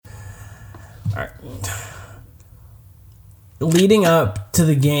All right. Leading up to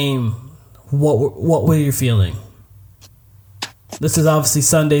the game, what were you feeling? This is obviously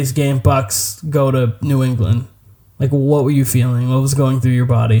Sunday's game. Bucks go to New England. Like, what were you feeling? What was going through your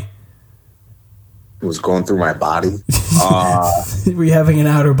body? It was going through my body. Were you having an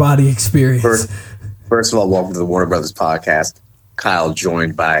outer body experience? First of all, welcome to the Warner Brothers podcast. Kyle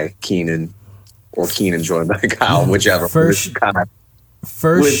joined by Keenan, or Keenan joined by Kyle, whichever. First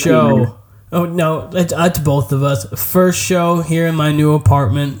show. Keenan. Oh, no, it's both of us. First show here in my new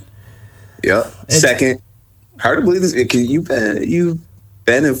apartment. Yep. Second, hard to believe this. You've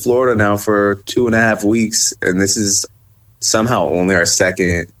been in Florida now for 2.5 weeks, and this is somehow only our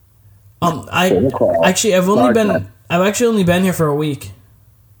second. I've actually only been here for a week.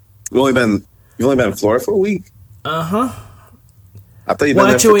 You've only been in Florida for a week? Uh-huh. I thought you'd been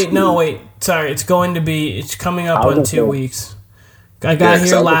there for 2 weeks. Wait. Sorry, it's coming up on 2 weeks. I got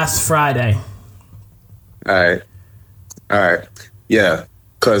here last Friday. All right. Yeah,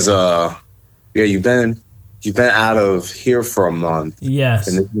 because you've been out of here for a month. Yes.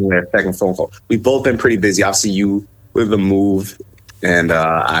 And this is our second phone call. We've both been pretty busy. Obviously, you with the move, and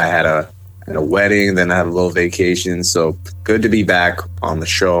I had a wedding, then I had a little vacation. So good to be back on the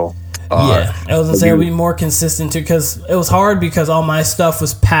show. I was gonna say it'll be more consistent too, because it was hard because all my stuff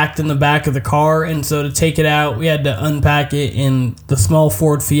was packed in the back of the car, and so to take it out, we had to unpack it in the small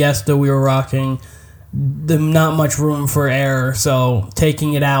Ford Fiesta we were rocking. Not much room for error, so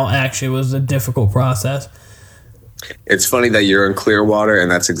taking it out actually was a difficult process. It's funny that you're in Clearwater,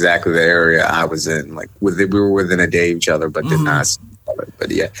 and that's exactly the area I was in. Like, we were within a day of each other, but did not see each other.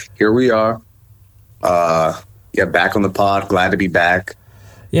 But yeah, here we are. Back on the pod. Glad to be back.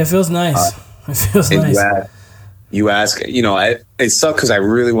 Yeah, it feels nice. It feels nice. You ask, it sucked because I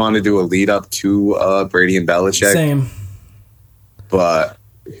really wanted to do a lead up to Brady and Belichick. Same. But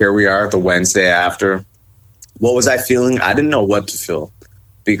here we are, the Wednesday after. What was I feeling? I didn't know what to feel,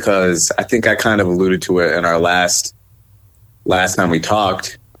 because I think I kind of alluded to it in our last time we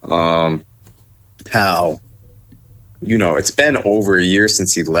talked. How, it's been over a year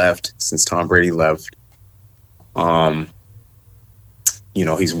since Tom Brady left.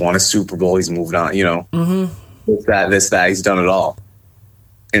 He's won a Super Bowl. He's moved on, this, that. He's done it all.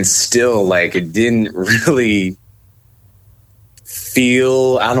 And still, like, it didn't really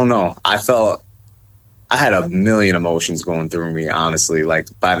feel, I don't know. I felt I had a million emotions going through me, honestly, like,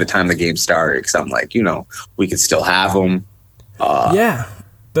 by the time the game started. Because I'm like, we could still have him.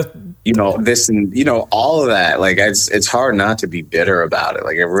 This and, all of that. Like, it's hard not to be bitter about it.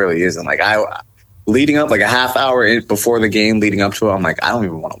 Like, it really isn't. Like, leading up, like a half hour before the game, leading up to it, I'm like, I don't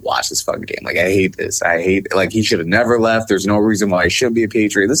even want to watch this fucking game. Like, I hate this. Like, he should have never left. There's no reason why he shouldn't be a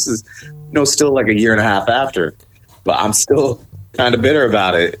Patriot. This is, still like a year and a half after. But I'm still kind of bitter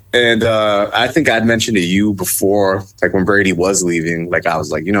about it. And I think I'd mentioned to you before, like when Brady was leaving, like I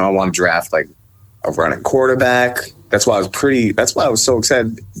was like, I want to draft like a running quarterback. That's why I was so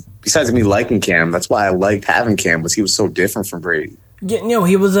excited. Besides me liking Cam, that's why I liked having Cam, was he was so different from Brady. Yeah,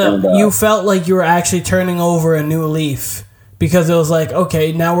 he was you felt like you were actually turning over a new leaf, because it was like,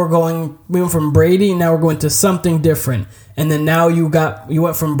 okay, now we went from Brady, now we're going to something different, and then now you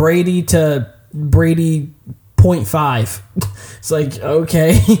went from Brady to Brady 0.5. It's like,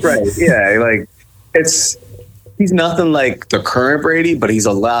 okay, right? Yeah, like he's nothing like the current Brady, but he's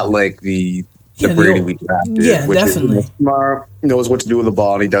a lot like the Brady we drafted. Yeah, which definitely is smart, knows what to do with the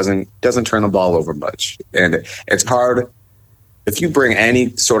ball, and he doesn't turn the ball over much, and it's hard. If you bring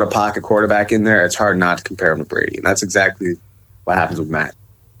any sort of pocket quarterback in there, it's hard not to compare him to Brady. And that's exactly what happens with Matt.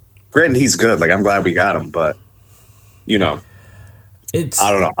 Granted, he's good. Like, I'm glad we got him, but, I don't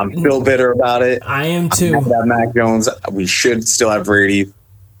know. I'm still bitter about it. I am too. I'm mad at Mac Jones. We should still have Brady.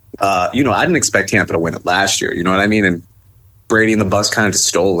 I didn't expect Tampa to win it last year. You know what I mean? And Brady and the Bucs kind of just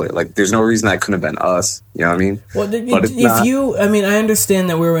stole it. Like, there's no reason that couldn't have been us. You know what I mean? Well, I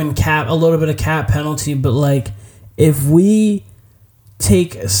understand that we were in a little bit of cap penalty, but, like, if we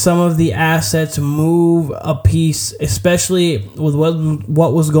take some of the assets, move a piece, especially with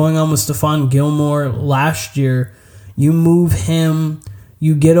what was going on with Stephon Gilmore last year, you move him,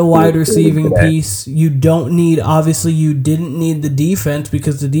 you get a wide receiving piece. You didn't need the defense,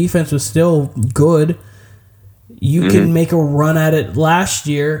 because the defense was still good. You can make a run at it last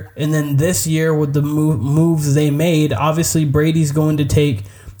year, and then this year with the moves they made, obviously Brady's going to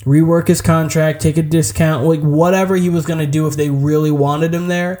rework his contract, take a discount, like whatever he was going to do if they really wanted him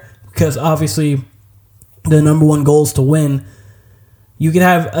there, because obviously the number one goal is to win. You could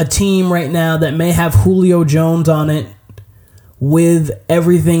have a team right now that may have Julio Jones on it with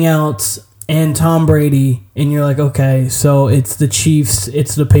everything else and Tom Brady, and you're like, okay, so it's the Chiefs,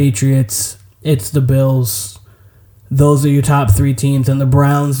 it's the Patriots, it's the Bills. Those are your top three teams, and the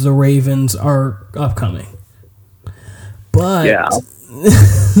Browns, the Ravens are upcoming. But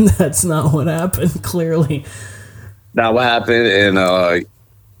that's not what happened, clearly. Not what happened, and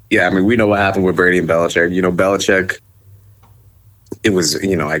we know what happened with Brady and Belichick. Belichick, it was,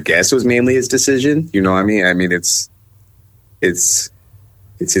 I guess it was mainly his decision. You know what I mean? I mean, it's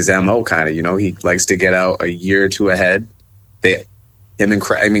his MO kind of, he likes to get out a year or two ahead.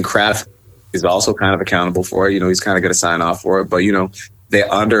 Kraft is also kind of accountable for it. He's kind of going to sign off for it. But, they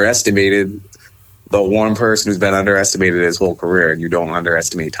underestimated the one person who's been underestimated his whole career, and you don't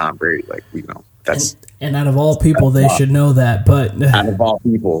underestimate Tom Brady. That's... And out of all people, they should know that. But out of all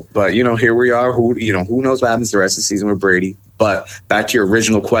people, but here we are. Who knows what happens the rest of the season with Brady? But back to your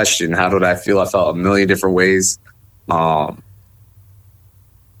original question, how did I feel? I felt a million different ways. I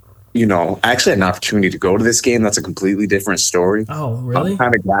actually had an opportunity to go to this game. That's a completely different story. Oh, really? I'm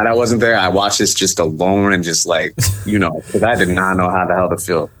kind of glad I wasn't there. I watched this just alone and just because I did not know how the hell to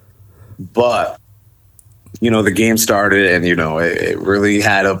feel. But the game started, and it really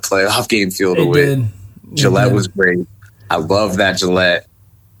had a playoff game feel to it. Gillette was great. I love that Gillette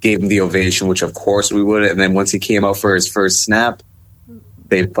gave him the ovation, which of course we would. And then once he came out for his first snap,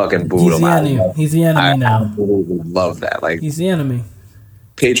 they fucking booed him. He's the enemy now. I absolutely love that. He's the enemy.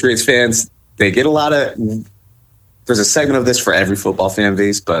 Patriots fans, they get a lot of... There's a segment of this for every football fan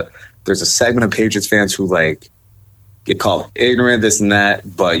base, but there's a segment of Patriots fans who get called ignorant, this and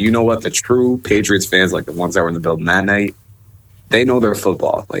that. But you know what? The true Patriots fans, the ones that were in the building that night, they know their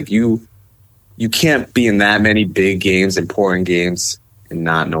football. You can't be in that many big games, important games, and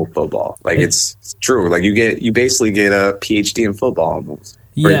not know football. It's true. You basically get a PhD in football almost.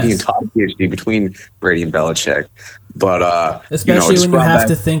 Yes. Or being taught a PhD between Brady and Belichick. But especially when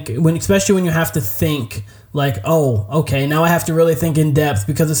you have to think oh, okay, now I have to really think in depth,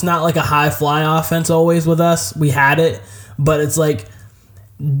 because it's not like a high fly offense always with us. We had it, but it's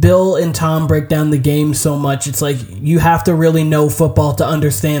Bill and Tom break down the game so much. It's you have to really know football to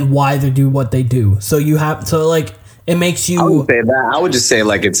understand why they do what they do. So it makes you... I would say that. I would just say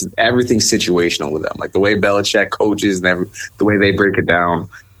it's everything's situational with them. The way Belichick coaches and the way they break it down,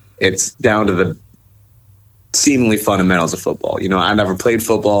 it's down to the seemingly fundamentals of football. I never played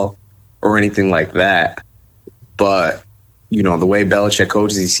football or anything like that, but the way Belichick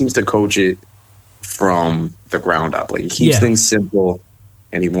coaches, he seems to coach it from the ground up. He keeps things simple,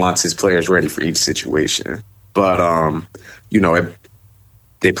 and he wants his players ready for each situation. But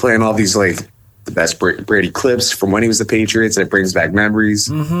they play in all these the best Brady clips from when he was the Patriots. It brings back memories.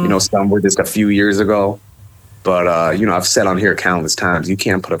 Mm-hmm. Some were just a few years ago. But I've said on here countless times, you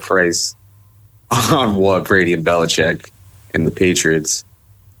can't put a price on what Brady and Belichick and the Patriots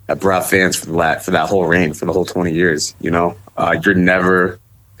have brought fans for that whole reign, for the whole 20 years. You're never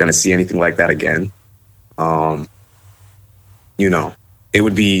going to see anything like that again. It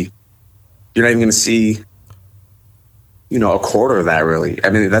would be, you're not even going to see, a quarter of that, really. I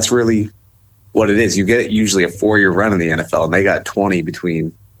mean, that's really what it is. You get usually a 4-year run in the NFL, and they got 20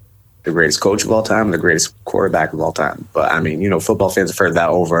 between the greatest coach of all time and the greatest quarterback of all time. But, football fans have heard that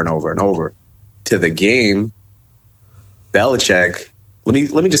over and over and over. To the game, Belichick,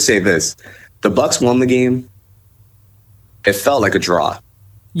 let me just say this. The Bucs won the game. It felt like a draw.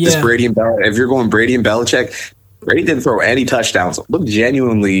 Yeah. If you're going Brady and Belichick, Brady didn't throw any touchdowns. Looked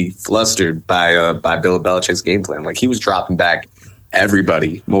genuinely flustered by Bill Belichick's game plan. He was dropping back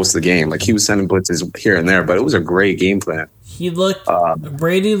everybody most of the game. He was sending blitzes here and there, but it was a great game plan.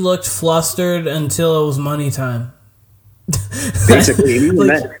 Brady looked flustered until it was money time. Basically,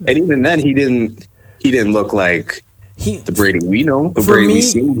 and even then, he didn't look like the Brady we know. The Brady we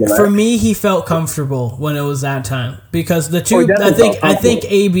see. For me, he felt comfortable when it was that time, because the two. I think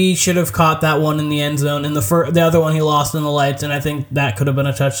AB should have caught that one in the end zone, and the other one he lost in the lights, and I think that could have been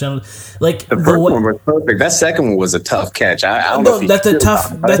a touchdown. The first one was perfect. That second one was a tough catch. I don't know. That's a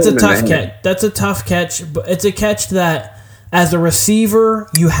tough catch. That's a tough catch, but it's a catch that, as a receiver,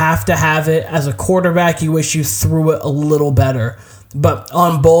 you have to have it. As a quarterback, you wish you threw it a little better. But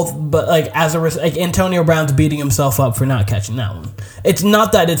Antonio Brown's beating himself up for not catching that one. It's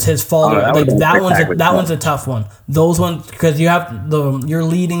not that it's his fault. That one's a tough one. Those ones, because you're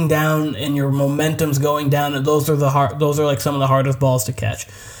leading down and your momentum's going down, and those are some of the hardest balls to catch.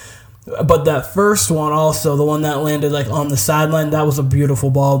 But that first one also, the one that landed on the sideline, that was a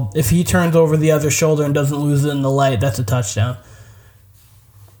beautiful ball. If he turns over the other shoulder and doesn't lose it in the light, that's a touchdown.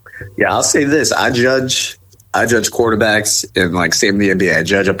 Yeah, I'll say this. I judge quarterbacks, and same in the NBA. I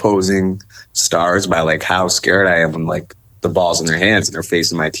judge opposing stars by how scared I am when the ball's in their hands and they're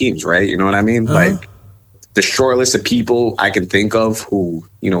facing my teams, right? You know what I mean? Uh-huh. the short list of people I can think of who,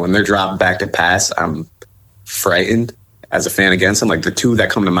 when they're dropping back to pass, I'm frightened as a fan against them. Like the two that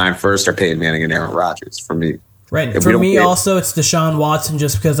come to mind first are Peyton Manning and Aaron Rodgers for me. Right. For me, also, it's Deshaun Watson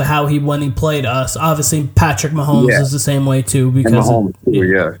just because of how when he played us. Obviously, Patrick Mahomes is the same way too. Because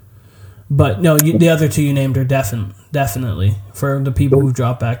yeah. But no, the other two you named are definitely for the people who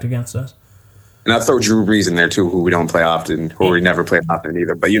dropped back against us. And I'll throw Drew Brees in there too, who we don't play often, or we never play often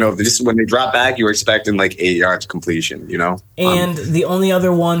either. But just when they drop back, you were expecting like 8 yards completion. And the only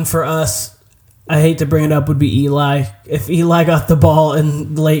other one for us, I hate to bring it up, would be Eli. If Eli got the ball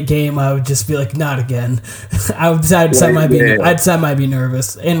in the late game, I would just be like, not again. I'd say I might be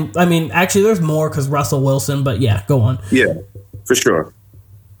nervous. And I mean, actually, there's more because Russell Wilson. But yeah, go on. Yeah, for sure.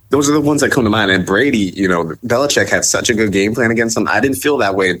 Those are the ones that come to mind. And Brady, Belichick had such a good game plan against him. I didn't feel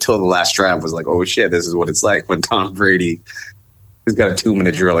that way until the last drive was like, oh shit, this is what it's like when Tom Brady has got a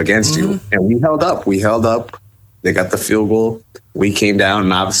 2-minute drill against you. And we held up. They got the field goal. We came down.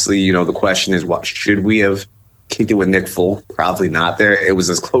 And obviously, the question is, what should we have kicked it with Nick Folk? Probably not there. It was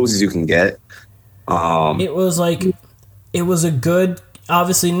as close as you can get. It was a good,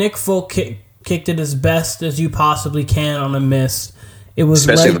 obviously Nick Folk kicked it as best as you possibly can on a miss. It was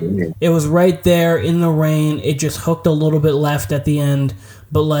right there in the rain. It just hooked a little bit left at the end.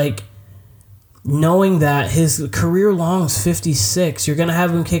 But, knowing that his career long is 56, you're going to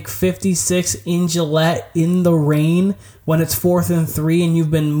have him kick 56 in Gillette in the rain when it's 4th and 3 and you've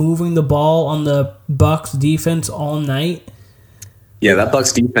been moving the ball on the Bucs defense all night. Yeah, that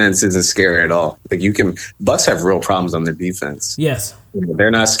Bucs defense isn't scary at all. Bucs have real problems on their defense. Yes.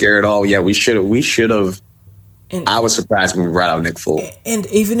 They're not scary at all. Yeah, we should have. And I was surprised when we brought out Nick Folk. And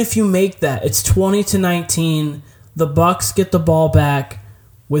even if you make that, it's 20-19. The Bucs get the ball back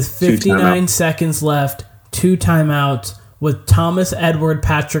with 59 seconds left, 2 timeouts, with Thomas Edward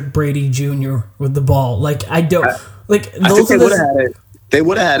Patrick Brady Jr. with the ball. They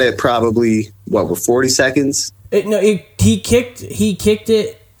would have had it probably with 40 seconds. He kicked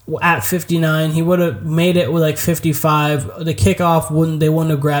it at 59. He would have made it with 55. The kickoff they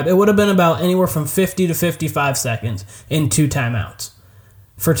wouldn't have grabbed. It would have been about anywhere from 50 to 55 seconds in 2 timeouts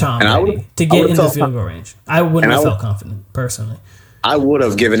for Tom Brady to get into field goal range. I wouldn't have felt confident personally. I would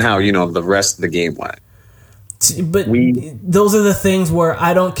have, given how the rest of the game went. But those are the things where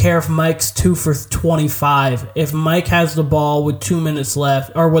I don't care if Mike's 2 for 25. If Mike has the ball with 2 minutes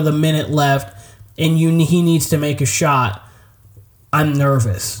left or with a minute left, and he needs to make a shot, I'm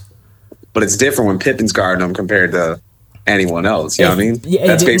nervous. But it's different when Pippen's guarding him compared to anyone else. You know what I mean? Yeah,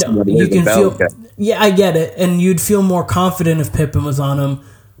 that's basically what it is. Yeah, I get it. And you'd feel more confident if Pippen was on him,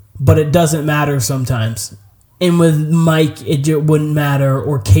 but it doesn't matter sometimes. And with Mike, it wouldn't matter,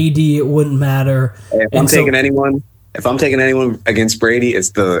 or KD, it wouldn't matter. If I'm taking anyone against Brady, it's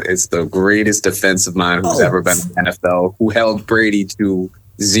the greatest defensive mind who's ever been in the NFL, who held Brady to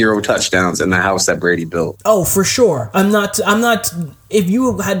 0 touchdowns in the house that Brady built. Oh, for sure. I'm not. If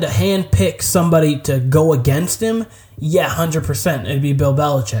you had to handpick somebody to go against him, yeah, 100%, it'd be Bill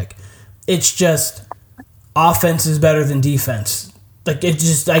Belichick. It's just offense is better than defense.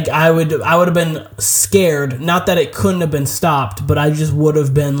 I would have been scared. Not that it couldn't have been stopped, but I just would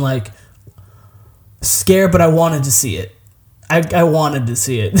have been scared. But I wanted to see it. I wanted to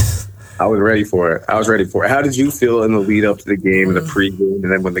see it. I was ready for it. How did you feel in the lead up to the game, in the pregame,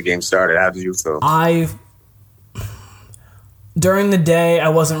 and then when the game started? How did you feel? During the day, I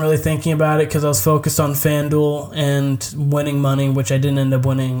wasn't really thinking about it because I was focused on FanDuel and winning money, which I didn't end up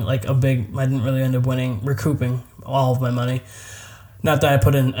winning I didn't really end up winning, recouping all of my money. Not that I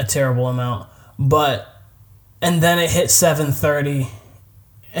put in a terrible amount, and then it hit 7:30,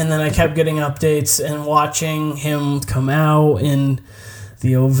 and then I kept getting updates and watching him come out and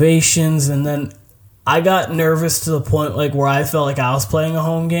the ovations, and then I got nervous to the point where I felt like I was playing a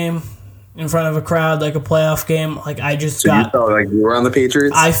home game in front of a crowd, like a playoff game. You felt like you were on the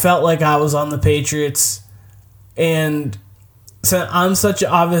Patriots? I felt like I was on the Patriots, and so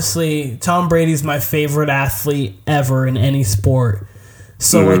obviously Tom Brady's my favorite athlete ever in any sport.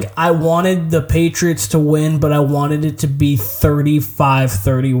 So, I wanted the Patriots to win, but I wanted it to be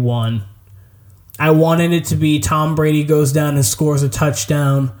 35-31. I wanted it to be Tom Brady goes down and scores a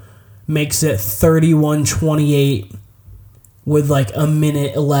touchdown, makes it 31-28 with a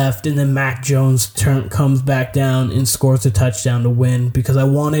minute left, and then Mac Jones comes back down and scores a touchdown to win, because I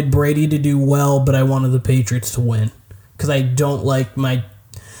wanted Brady to do well, but I wanted the Patriots to win. Because I don't like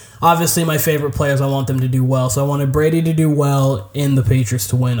obviously, my favorite players, I want them to do well. So I wanted Brady to do well and the Patriots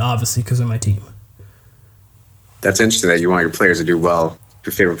to win, obviously, because they're my team. That's interesting that you want your players to do well,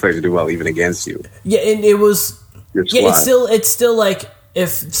 your favorite players to do well, even against you. Yeah, and it was... it's still if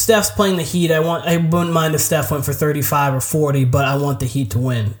Steph's playing the Heat, I wouldn't mind if Steph went for 35 or 40, but I want the Heat to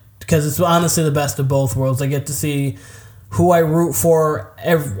win because it's honestly the best of both worlds. I get to see who I root for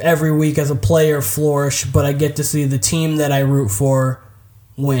every week as a player flourish, but I get to see the team that I root for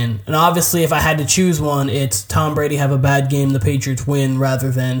win. And obviously, if I had to choose one, it's Tom Brady have a bad game, the Patriots win, rather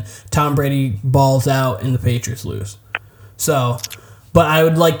than Tom Brady balls out and the Patriots lose. So, but I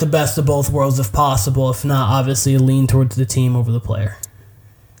would like the best of both worlds if possible. If not, obviously lean towards the team over the player.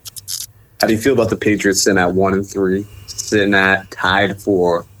 How do you feel about the Patriots sitting at 1-3, sitting at tied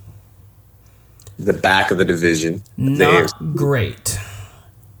for the back of the division? Not great.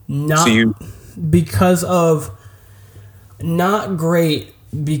 Not great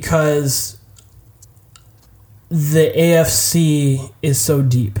because the AFC is so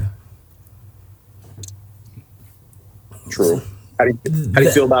deep. True. How do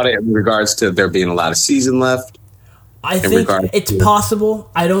you feel about it in regards to there being a lot of season left? I think it's possible.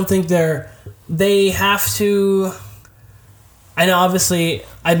 I don't think they have to. I know, obviously,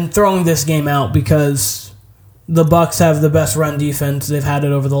 I'm throwing this game out because the Bucs have the best run defense. They've had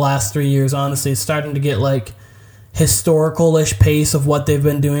it over the last 3 years. Honestly, it's starting to get like historical-ish pace of what they've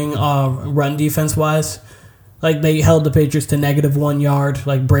been doing run defense-wise. Like, they held the Patriots to -1 yard.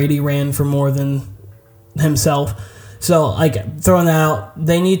 Like, Brady ran for more than himself. So, like, throwing that out,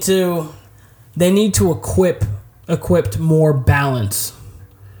 they need to equipped more balance.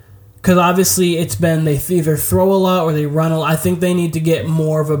 Because obviously it's been they either throw a lot or they run a lot. I think they need to get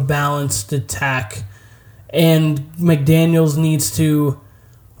more of a balanced attack. And McDaniels needs to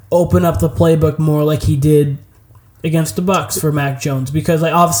open up the playbook more like he did against the Bucs for Mac Jones. Because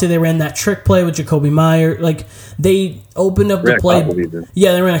like obviously they ran that trick play with Jacoby Meyer. Like they opened up the playbook.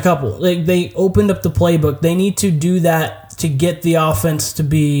 Yeah, they ran a couple. Like they opened up the playbook. They need to do that to get the offense to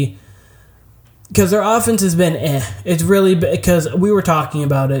be. Because their offense has been It's really because we were talking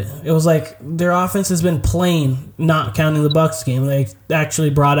about it. It was like their offense has been plain, not counting the Bucs game. They actually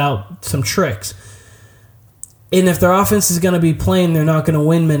brought out some tricks. And if their offense is going to be plain, they're not going to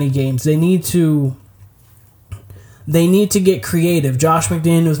win many games. They need to get creative. Josh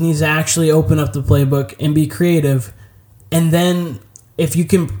McDaniels needs to actually open up the playbook and be creative. And then if you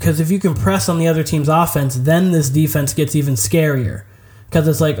can press on the other team's offense, then this defense gets even scarier. Because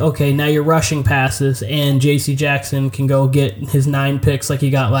it's like, okay, now you're rushing passes, and J.C. Jackson can go get his 9 picks like he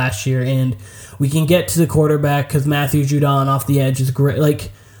got last year, and we can get to the quarterback because Matthew Judon off the edge is great.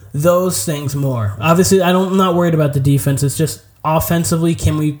 Like, those things more. Obviously, I'm not worried about the defense. It's just offensively,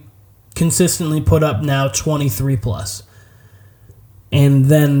 can we consistently put up now 23+? And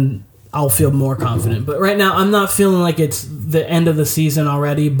then I'll feel more confident. But right now, I'm not feeling like it's the end of the season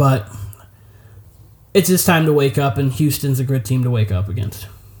already, but it's just time to wake up, and Houston's a good team to wake up against.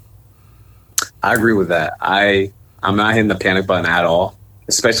 I agree with that. I'm not hitting the panic button at all,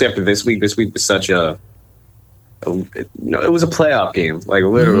 especially after this week. This week was such it was a playoff game. Like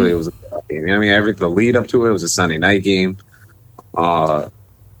literally, It was a playoff game. You know what I mean? The lead up to it was a Sunday night game. All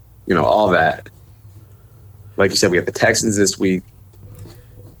that. Like you said, we have the Texans this week.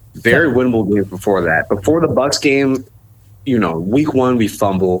 Very winnable games before that. Before the Bucs game, week 1 we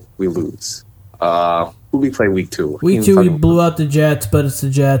fumble, we lose. Who we play week 2? Week 2 we blew out the Jets, but it's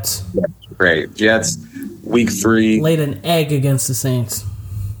the Jets. Yeah, great. Jets. Week 3 laid an egg against the Saints.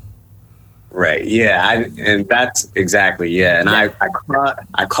 Right. Yeah. And that's exactly. Yeah. And I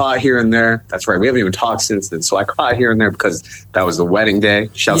caught here and there. That's right. We haven't even talked since then. So I caught here and there because that was the wedding day.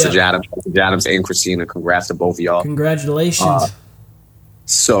 Shouts to Adams and Christina. Congrats to both of y'all. Congratulations.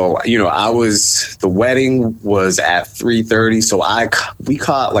 So, the wedding was at 3:30. So we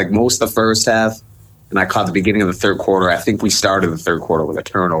caught like most of the first half, and I caught the beginning of the third quarter. I think we started the third quarter with a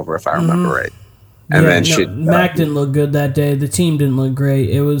turnover, if I remember right. And Mac didn't look good that day. The team didn't look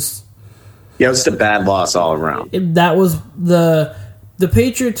great. It was just a bad loss all around. That was the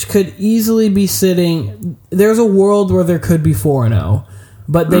Patriots could easily be sitting. There's a world where there could be 4-0.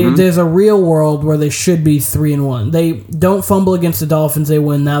 But there's a real world where they should be 3-1. They don't fumble against the Dolphins. They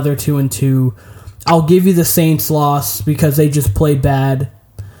win. Now they're 2-2. I'll give you the Saints loss because they just played bad.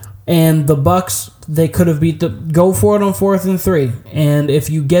 And the Bucs, they could have go for it on 4th and 3. And if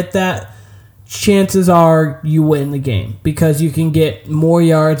you get that, chances are you win the game because you can get more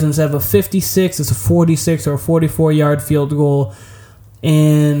yards instead of a 56. It's a 46 or a 44-yard field goal.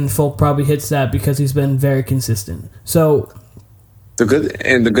 And Folk probably hits that because he's been very consistent. So the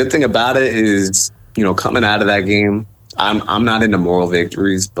good thing about it is, coming out of that game, I'm not into moral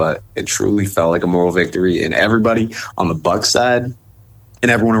victories, but it truly felt like a moral victory. And everybody on the Bucs side and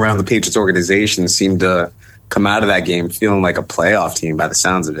everyone around the Patriots organization seemed to come out of that game feeling like a playoff team by the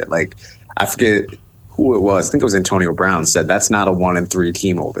sounds of it. Like, I forget who it was. I think it was Antonio Brown said that's not a 1-3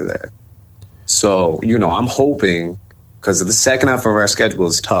 team over there. So, I'm hoping, because the second half of our schedule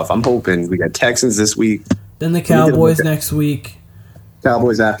is tough. I'm hoping we got Texans this week. Then the Cowboys next week.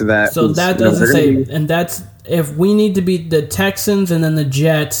 Cowboys after that. So that doesn't say, and that's if we need to beat the Texans and then the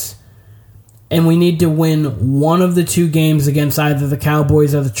Jets, and we need to win one of the two games against either the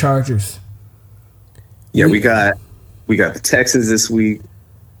Cowboys or the Chargers. Yeah, we got the Texans this week,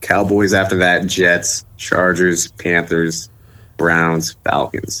 Cowboys after that, Jets, Chargers, Panthers, Browns,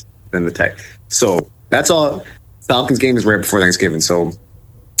 Falcons, then the Tech. So that's all. Falcons game is right before Thanksgiving, so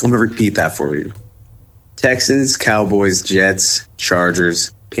I'm going to repeat that for you. Texans, Cowboys, Jets,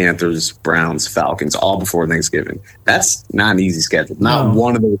 Chargers, Panthers, Browns, Falcons, all before Thanksgiving. That's not an easy schedule. Not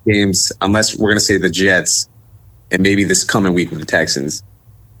one of those games, unless we're going to say the Jets and maybe this coming week with the Texans.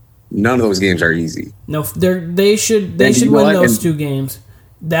 None of those games are easy. No, they should win those two games.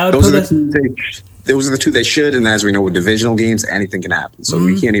 That would those are the two they should, and as we know with divisional games, anything can happen. So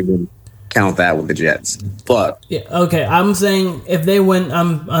we can't even count that with the Jets. But yeah, okay, I'm saying if they win,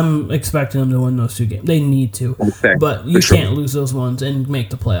 I'm expecting them to win those two games. They need to, but you can't lose those ones and make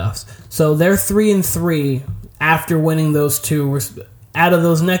the playoffs. So they're 3-3 after winning those two. Out of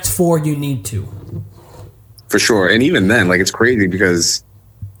those next four, you need to. For sure, and even then, it's crazy because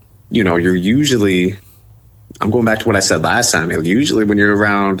you're usually. I'm going back to what I said last time. Usually, when you're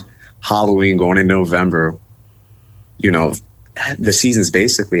around Halloween, going into November, the season's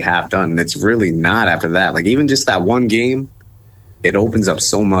basically half done, and it's really not after that. Even just that one game, it opens up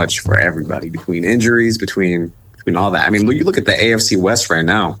so much for everybody between injuries, between all that. I mean, you look at the AFC West right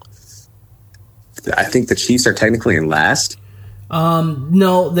now. I think the Chiefs are technically in last. They are in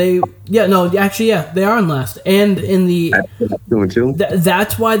last, and in the 2-2.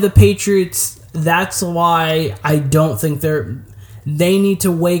 That's why the Patriots. That's why I don't think they need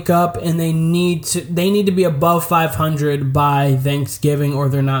to wake up and they need to be above 500 by Thanksgiving or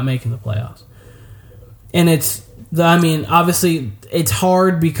they're not making the playoffs. And obviously it's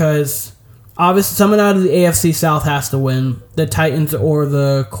hard because obviously someone out of the AFC South has to win, the Titans or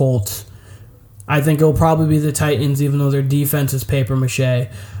the Colts. I think it'll probably be the Titans even though their defense is paper mache.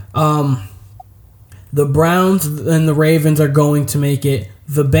 The Browns and the Ravens are going to make it.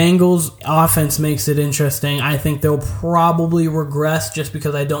 The Bengals' offense makes it interesting. I think they'll probably regress just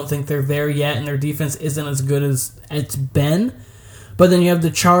because I don't think they're there yet, and their defense isn't as good as it's been. But then you have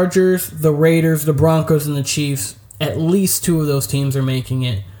the Chargers, the Raiders, the Broncos, and the Chiefs. At least two of those teams are making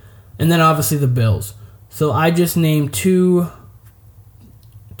it. And then obviously the Bills. So I just named 2,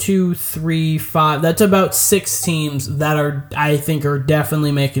 3, 5. That's about 6 teams that I think are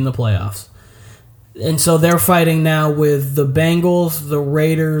definitely making the playoffs. And so they're fighting now with the Bengals, the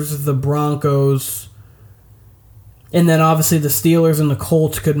Raiders, the Broncos, and then obviously the Steelers and the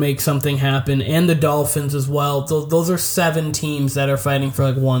Colts could make something happen, and the Dolphins as well. Those are 7 teams that are fighting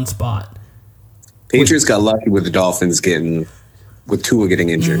for one spot. Patriots got lucky with the Dolphins with Tua getting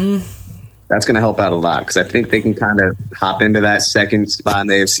injured. Mm-hmm. That's going to help out a lot because I think they can kind of hop into that second spot in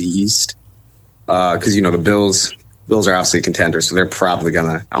the AFC East because, the Bills are obviously contenders, so they're probably going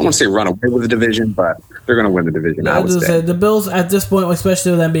to, I don't want to say run away with the division, but they're going to win the division, I would say. The Bills, at this point,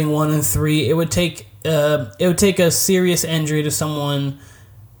 especially with them being 1-3, it would take a serious injury to someone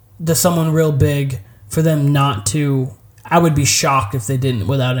real big for them not to. I would be shocked if they didn't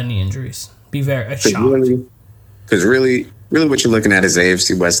without any injuries. Be very shocked. Because really what you're looking at is the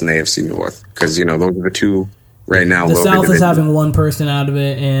AFC West and the AFC North. Because, those are the two right now. The South is having one person out of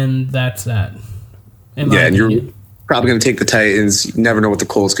it, and that's that. And you're probably going to take the Titans. You never know what the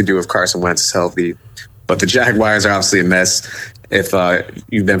Colts could do if Carson Wentz is healthy. But the Jaguars are obviously a mess. If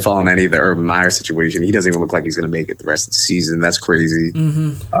you've been following any of the Urban Meyer situation, he doesn't even look like he's going to make it the rest of the season. That's crazy.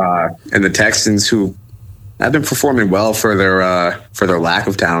 Mm-hmm. And the Texans, who have been performing well for their lack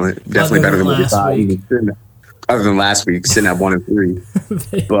of talent, definitely better than what we thought. Other than last week, sitting at 1-3.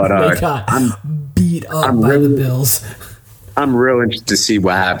 they got beat up by the Bills. I'm real interested to see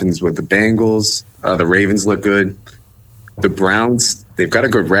what happens with the Bengals. The Ravens look good. The Browns, they've got a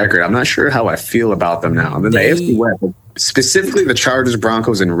good record. I'm not sure how I feel about them now. And then the AFC West, specifically the Chargers,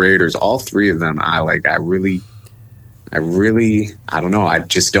 Broncos, and Raiders, all three of them, I really, I don't know. I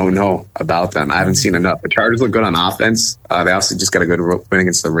just don't know about them. I haven't seen enough. The Chargers look good on offense. They also just got a good win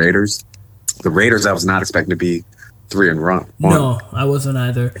against the Raiders. The Raiders, I was not expecting to be 3-1. No, I wasn't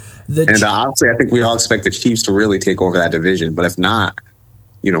either. Honestly, I think we all expect the Chiefs to really take over that division. But if not,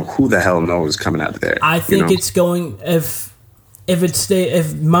 who the hell knows coming out of there? I think it's going if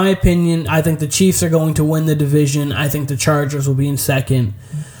my opinion, I think the Chiefs are going to win the division. I think the Chargers will be in second.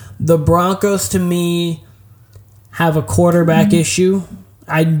 The Broncos, to me, have a quarterback issue.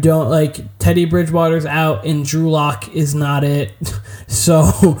 I don't like Teddy Bridgewater's out and Drew Lock is not it. So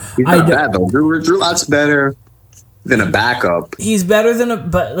He's not bad though. Drew Lock's better than a backup. He's better than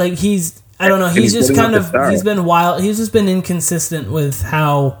I don't know. He's just kind of he's been wild. He's just been inconsistent with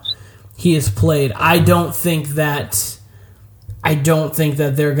how he has played. I don't think that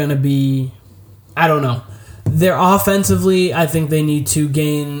they're going to be. I don't know. They're offensively. I think they need to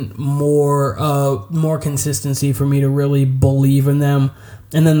gain more consistency for me to really believe in them.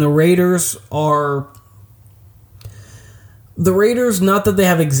 And then the Raiders. Not that they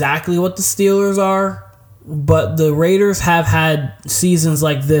have exactly what the Steelers are, but the Raiders have had seasons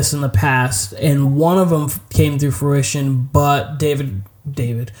like this in the past, and one of them came through fruition. But Derek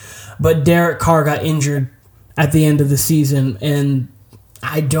Carr got injured at the end of the season, and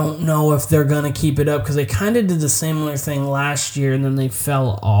I don't know if they're going to keep it up because they kind of did the similar thing last year, and then they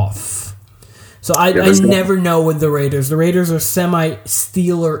fell off. So I never know with the Raiders. The Raiders are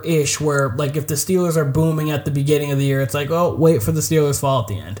semi-Steeler-ish, where like if the Steelers are booming at the beginning of the year, it's like, oh, wait for the Steelers fall at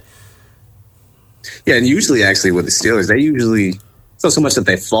the end. Yeah, and usually actually with the Steelers, it's not so much that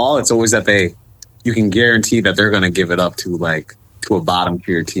they fall, it's always that you can guarantee that they're going to give it up to a bottom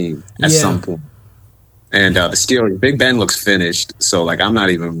tier team at some point. And the Steelers, Big Ben looks finished, so I'm not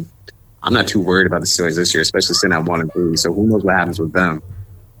too worried about the Steelers this year, especially sitting at 1-3. So who knows what happens with them?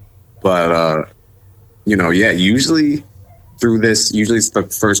 But usually it's the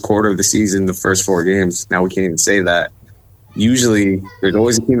first quarter of the season, the first 4 games. Now we can't even say that. Usually there's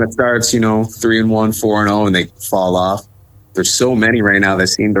always a team that starts, 3-1, 4-0, and they fall off. There's so many right now that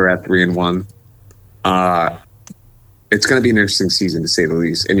seem they're at 3-1. It's going to be an interesting season to say the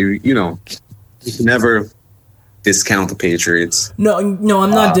least. And you can never discount the Patriots. No,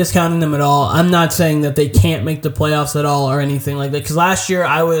 I'm not discounting them at all. I'm not saying that they can't make the playoffs at all or anything like that. Because last year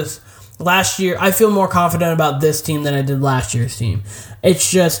I feel more confident about this team than I did last year's team. It's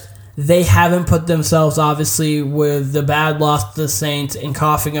just they haven't put themselves, obviously, with the bad loss to the Saints and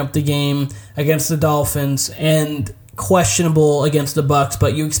coughing up the game against the Dolphins and questionable against the Bucs,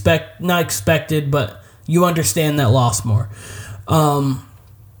 but not expected, but you understand that loss more.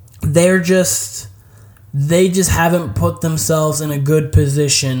 They just haven't put themselves in a good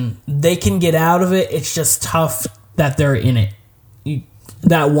position. They can get out of it. It's just tough that they're in it.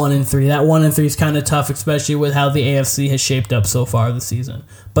 That 1-3. That 1-3 is kind of tough, especially with how the AFC has shaped up so far this season.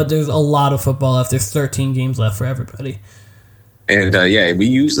 But there's a lot of football left. There's 13 games left for everybody. And we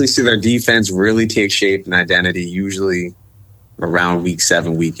usually see their defense really take shape and identity usually around week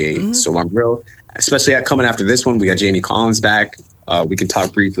 7, week 8. Mm-hmm. So I'm real, especially coming after this one, we got Jamie Collins back. We can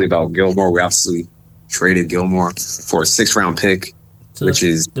talk briefly about Gilmore. We obviously traded Gilmore for a 6th-round pick. So which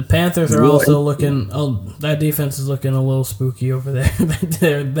is the Panthers are also looking. Oh, that defense is looking a little spooky over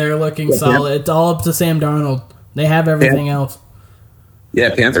there. they're looking solid. It's all up to Sam Darnold. They have everything else.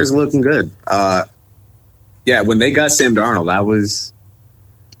 Yeah, Panthers are looking good. When they got Sam Darnold, that was,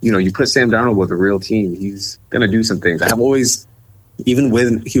 you put Sam Darnold with a real team, he's gonna do some things. I've always, even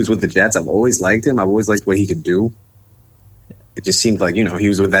when he was with the Jets, I've always liked him. I've always liked what he could do. It just seemed like he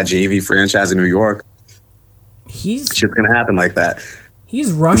was with that JV franchise in New York. It's just gonna happen like that.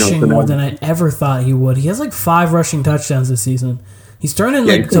 He's rushing more than I ever thought he would. He has 5 rushing touchdowns this season. He's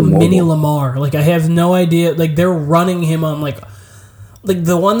turning to mini Lamar. I have no idea. They're running him on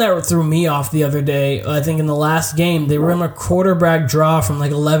the one that threw me off the other day. I think in the last game they were in a quarterback draw from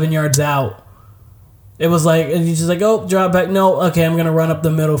 11 yards out. It was and he's just oh, drop back. No, okay, I'm gonna run up the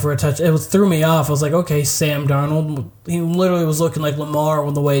middle for a touch. It threw me off. I was okay, Sam Darnold. He literally was looking like Lamar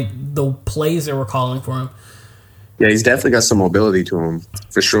with the way the plays they were calling for him. Yeah, he's definitely got some mobility to him,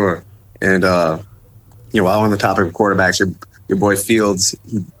 for sure. And, while on the topic of quarterbacks, your boy Fields,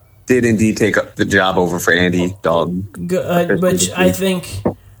 he did indeed take up the job over for Andy Dalton. Which I think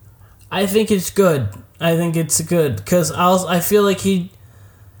it's good. I think it's good because I feel like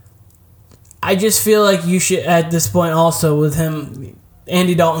I just feel like you should, at this point also, with him,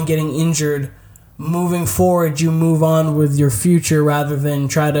 Andy Dalton getting injured, moving forward, you move on with your future rather than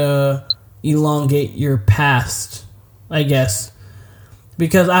try to elongate your past, I guess.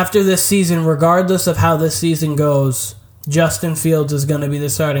 Because after this season, regardless of how this season goes, Justin Fields is going to be the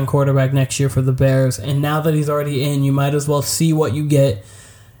starting quarterback next year for the Bears. And now that he's already in, you might as well see what you get,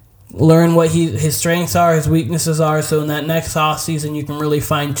 learn what his strengths are, his weaknesses are, so in that next offseason you can really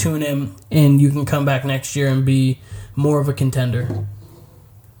fine-tune him and you can come back next year and be more of a contender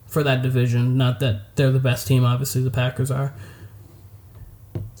for that division. Not that they're the best team, obviously the Packers are.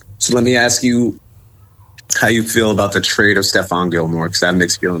 So let me ask you how you feel about the trade of Stephon Gilmore, because I have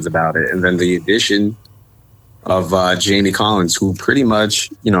mixed feelings about it. And then the addition of Jamie Collins, who pretty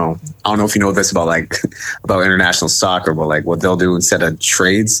much, I don't know if you know this about about international soccer, but like what they'll do instead of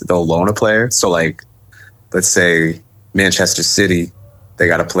trades, they'll loan a player. So like, let's say Manchester City, they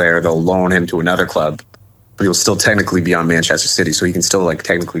got a player, they'll loan him to another club, but he'll still technically be on Manchester City, so he can still like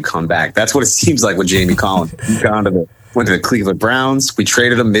technically come back. That's what it seems like with Jamie Collins. He went to the Cleveland Browns. We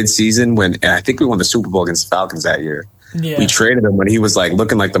traded him mid-season and I think we won the Super Bowl against the Falcons that year. Yeah. We traded him when he was like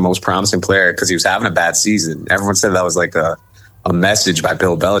looking like the most promising player because he was having a bad season. Everyone said that was like a message by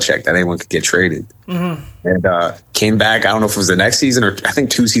Bill Belichick that anyone could get traded. Mm-hmm. And came back. I don't know if it was the next season or I think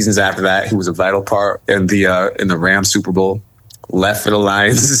 2 seasons after that. He was a vital part in the Rams Super Bowl. Left for the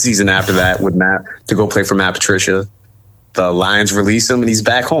Lions the season after that with Matt to go play for Matt Patricia. The Lions release him and he's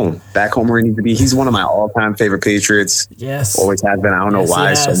back home where he needs to be. He's one of my all-time favorite Patriots. Yes, always has been. I don't know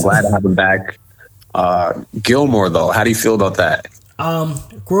why. So I'm glad to have him back. Gilmore, though, how do you feel about that?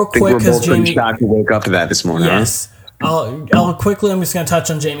 Real quick, because Jamie shocked to wake up to that this morning. Yes, huh? I'll quickly. I'm just going to touch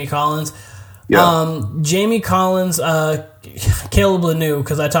on Jamie Collins. Yeah. Jamie Collins, Caleb Lanu,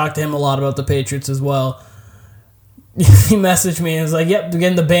 because I talked to him a lot about the Patriots as well. He messaged me and was like, "Yep, we're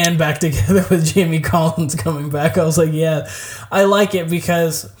getting the band back together with Jamie Collins coming back." I was like, "Yeah, I like it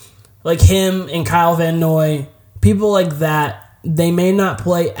because like him and Kyle Van Noy, people like that." They may not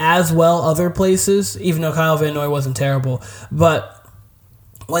play as well other places, even though Kyle Van Noy wasn't terrible. But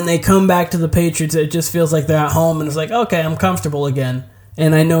when they come back to the Patriots, it just feels like they're at home, and it's like, okay, I'm comfortable again.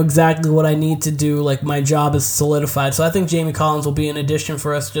 And I know exactly what I need to do. Like, my job is solidified. So I think Jamie Collins will be an addition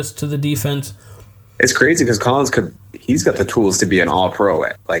for us just to the defense. It's crazy because Collins he's got the tools to be an all-pro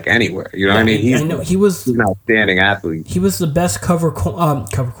at, like, anywhere. You know what I mean? He's an outstanding athlete. He was the best cover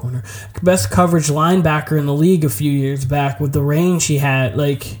corner, best coverage linebacker in the league a few years back with the range he had.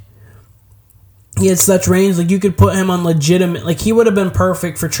 Like, he had such range. Like, you could put him on legitimate. Like, he would have been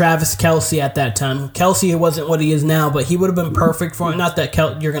perfect for Travis Kelce at that time. Kelce wasn't what he is now, but he would have been perfect for him. Not that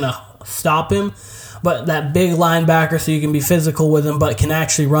you're going to stop him, but that big linebacker so you can be physical with him, but can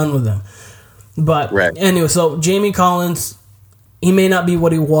actually run with him. But Anyway, so Jamie Collins, he may not be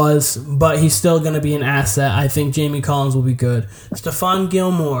what he was, but he's still going to be an asset. I think Jamie Collins will be good. Stephon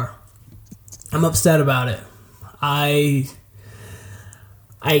Gilmore, I'm upset about it. I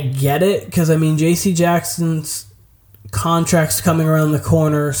get it because, I mean, J.C. Jackson's contract's coming around the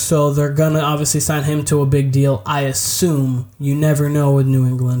corner, so they're going to obviously sign him to a big deal. I assume. You never know with New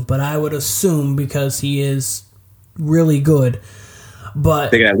England, but I would assume because he is really good.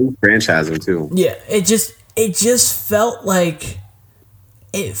 But they got at least franchise him too. Yeah, it just felt like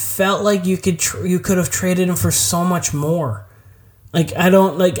you could have traded him for so much more. Like,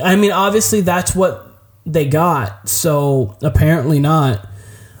 I mean, obviously that's what they got, so apparently not.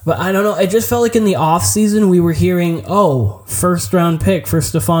 But I don't know. It just felt like in the offseason we were hearing, first round pick for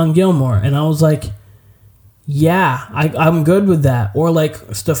Stephon Gilmore, and I was like, yeah, I'm good with that. Or like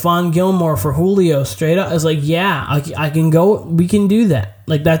Stephon Gilmore for Julio straight up. I was like, yeah, I can go. We can do that.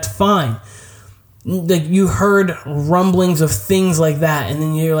 Like, that's fine. Like, you heard rumblings of things like that, and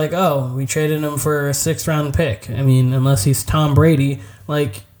then you're like, oh, we traded him for a 6th round pick. I mean, unless he's Tom Brady.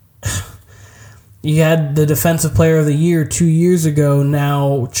 Like, you had the Defensive Player of the Year 2 years ago,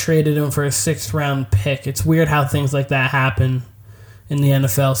 now traded him for a 6th round pick. It's weird how things like that happen in the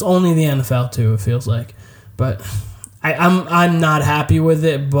NFL. It's only the NFL too, it feels like. But I'm not happy with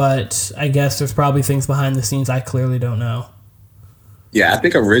it, but I guess there's probably things behind the scenes I clearly don't know. Yeah, I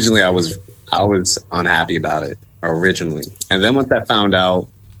think originally I was unhappy about it originally. And then once I found out,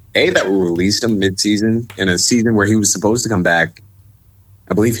 that we released him mid-season in a season where he was supposed to come back,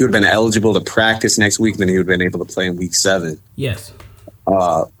 I believe he would have been eligible to practice next week, and then he would have been able to play in week 7. Yes.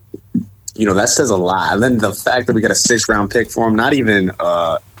 That says a lot. And then the fact that we got a 6th round pick for him, not even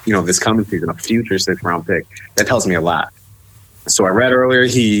this coming season, a future 6th round pick, that tells me a lot. So I read earlier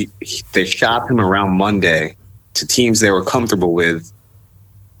they shopped him around Monday to teams they were comfortable with,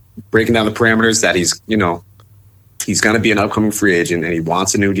 breaking down the parameters that he's going to be an upcoming free agent and he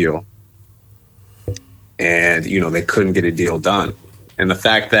wants a new deal. And, they couldn't get a deal done. And the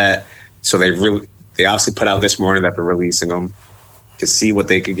fact that, so they obviously put out this morning that they're releasing him to see what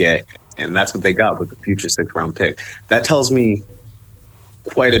they could get. And that's what they got with the future 6th round pick. That tells me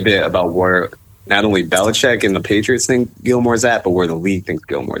quite a bit about where not only Belichick and the Patriots think Gilmore's at, but where the league thinks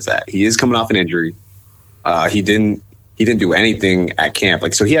Gilmore's at. He is coming off an injury. He didn't do anything at camp.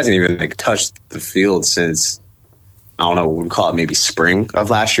 Like, so he hasn't even touched the field since, I don't know, we would call it maybe spring of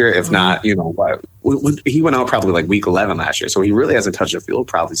last year. If not, he went out probably like week 11 last year. So he really hasn't touched the field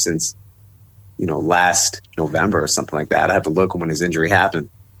probably since, last November or something like that. I have to look when his injury happened.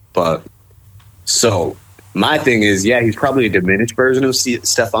 But so my thing is, he's probably a diminished version of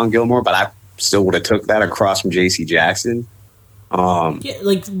Stephon Gilmore, but I still would have took that across from J.C. Jackson. Yeah,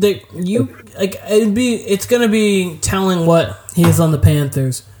 like it's gonna be telling what he is on the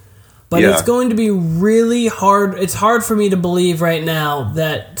Panthers, but it's going to be really hard. It's hard for me to believe right now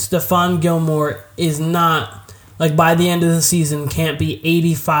that Stephon Gilmore is not, like, by the end of the season can't be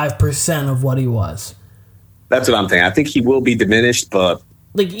 85% of what he was. That's what I'm thinking. I think he will be diminished, but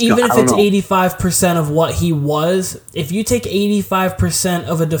like, even if it's 85% of what he was, if you take 85%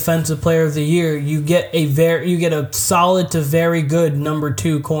 of a defensive player of the year, you get a solid to very good number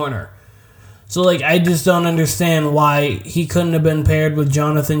 2 corner. So, like, I just don't understand why he couldn't have been paired with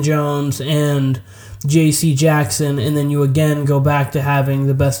Jonathan Jones and J.C. Jackson, and then you again go back to having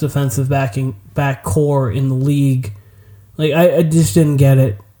the best defensive back core in the league. Like, I just didn't get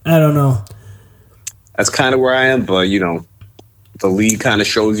it. I don't know. That's kind of where I am, but, the league kind of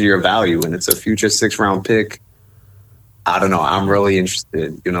shows you your value, and it's a future 6th-round pick. I don't know. I'm really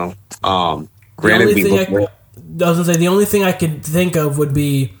interested, Granted, the only thing I could think of would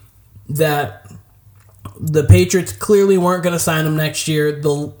be that the Patriots clearly weren't going to sign him next year.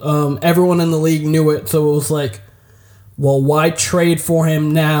 Everyone in the league knew it, so it was like, well, why trade for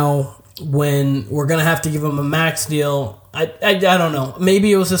him now when we're going to have to give him a max deal? I don't know.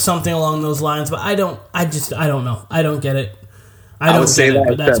 Maybe it was just something along those lines, but I don't know. I don't get it. I would say that,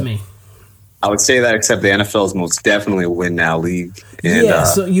 but that's me. I would say that, except the NFL is most definitely a win now league. And,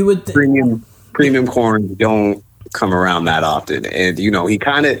 so you would premium corners don't come around that often. And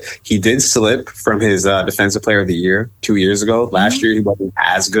he did slip from his defensive player of the year 2 years ago. Last year he wasn't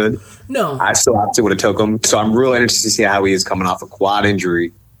as good. No, I still absolutely would have took him. So I'm really interested to see how he is coming off a quad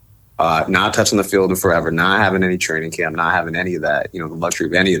injury, not touching the field in forever, not having any training camp, not having any of that. The luxury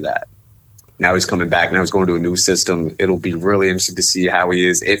of any of that. Now he's coming back. Now he's going to a new system. It'll be really interesting to see how he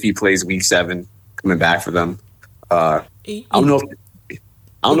is if he plays Week 7, coming back for them. I don't know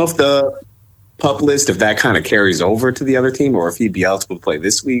if the PUP list, if that kind of carries over to the other team, or if he'd be eligible to play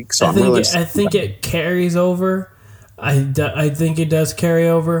this week. So I think it carries over. I think it does carry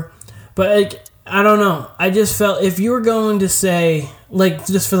over, but I don't know. I just felt if you were going to say, like,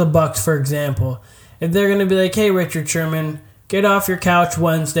 just for the Bucs, for example, if they're going to be like, hey, Richard Sherman, get off your couch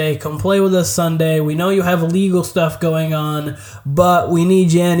Wednesday. Come play with us Sunday. We know you have legal stuff going on, but we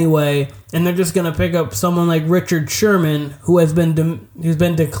need you anyway. And they're just going to pick up someone like Richard Sherman, who's been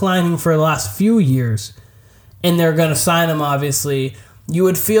declining for the last few years, and they're going to sign him, obviously. You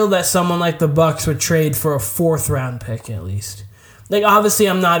would feel that someone like the Bucs would trade for a 4th-round pick at least. Like, obviously,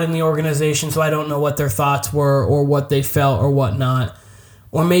 I'm not in the organization, so I don't know what their thoughts were or what they felt or whatnot.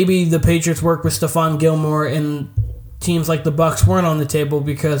 Or maybe the Patriots work with Stephon Gilmore and teams like the Bucs weren't on the table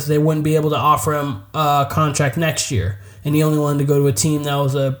because they wouldn't be able to offer him a contract next year, and he only wanted to go to a team that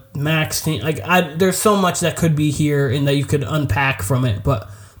was a max team. There's so much that could be here and that you could unpack from it, but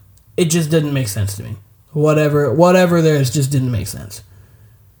it just didn't make sense to me. Whatever there is just didn't make sense.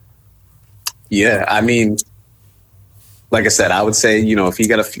 Yeah, I mean, like I said, I would say, if he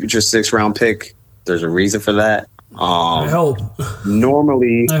got a future 6th-round pick, there's a reason for that. I hope.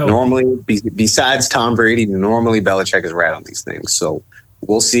 Normally, besides Tom Brady, normally Belichick is right on these things. So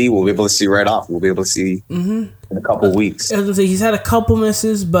we'll see. We'll be able to see right off. We'll be able to see in a couple weeks. I was gonna say he's had a couple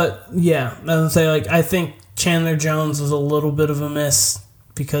misses, but yeah, I was gonna say, like, I think Chandler Jones was a little bit of a miss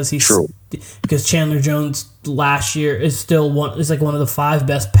because because Chandler Jones last year is still one of the 5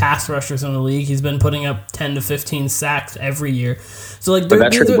 best pass rushers in the league. He's been putting up 10 to 15 sacks every year. So, like, but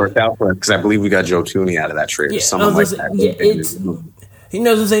that trade worked out for us because I believe we got Joe Tooney out of that trade. Normally,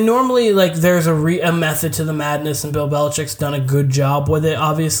 like, there's a method to the madness, and Bill Belichick's done a good job with it.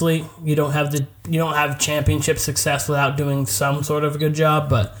 Obviously, you don't have championship success without doing some sort of a good job,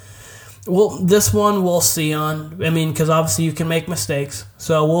 but. Well, this one we'll see on. I mean, because obviously you can make mistakes.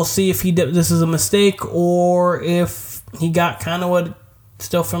 So we'll see if this is a mistake or if he got kind of what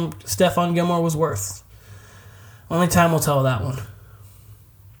still from Stephon Gilmore was worth. Only time will tell that one.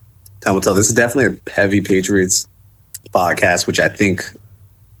 Time will tell. This is definitely a heavy Patriots podcast, which I think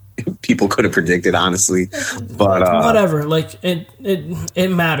people could have predicted, honestly. But whatever. Like, it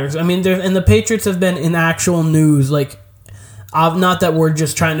matters. I mean, and the Patriots have been in actual news, like. Not that we're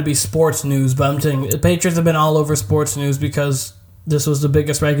just trying to be sports news, but I'm saying the Patriots have been all over sports news because this was the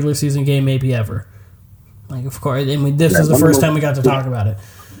biggest regular season game maybe ever. Like, of course, this is the first time we got to talk about it.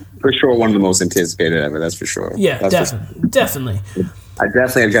 For sure, one of the most anticipated ever. That's for sure. Yeah, definitely. I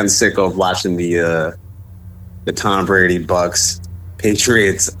definitely have gotten sick of watching the Tom Brady Bucs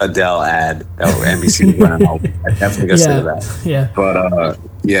Patriots Adele ad that NBC ran out. I definitely got sick of that. Yeah, but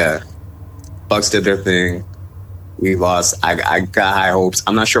Bucs did their thing. We lost. I got high hopes.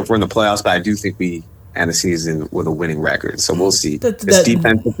 I'm not sure if we're in the playoffs, but I do think we and a season with a winning record. So we'll see. This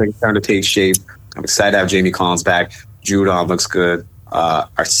defense is starting to take shape. I'm excited to have Jamie Collins back. Judon looks good.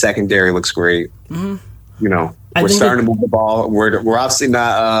 Our secondary looks great. Mm-hmm. You know, we're starting to move the ball. We're obviously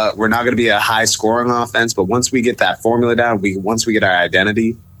not we're not going to be a high scoring offense, but once we get that formula down, once we get our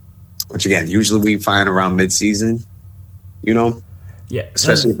identity, which again usually we find around midseason, you know, yeah,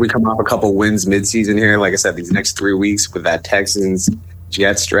 especially if we come off a couple wins midseason here. Like I said, these next 3 weeks with that Texans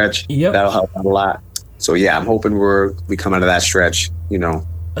Jet stretch, that'll help out a lot. So yeah, I'm hoping we come out of that stretch, you know,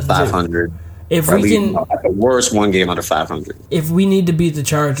 500. If we can, at the worst, one game under 500. If we need to beat the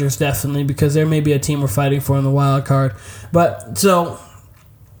Chargers, definitely, because there may be a team we're fighting for in the wild card. But so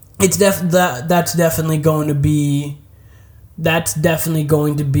it's that's definitely going to be tough.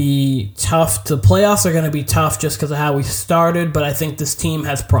 The playoffs are going to be tough just because of how we started. But I think this team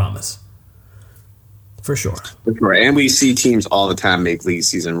has promise. For sure. And we see teams all the time make league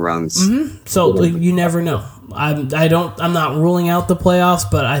season runs. Mm-hmm. So you never know. I'm not ruling out the playoffs,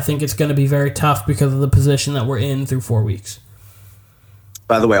 but I think it's going to be very tough because of the position that we're in through 4 weeks.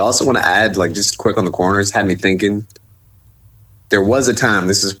 By the way, I also want to add, like, just quick on the corners, had me thinking. There was a time,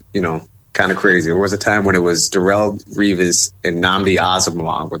 this is, you know, kind of crazy. There was a time when it was Darrell Revis and Nnamdi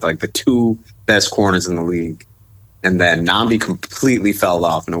Asomugha with like the 2 best corners in the league. And then Nnamdi completely fell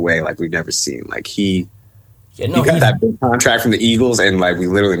off in a way like we've never seen. Like he got that big contract from the Eagles, and like we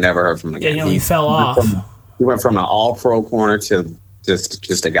literally never heard from him again. He fell off. He went from an all-pro corner to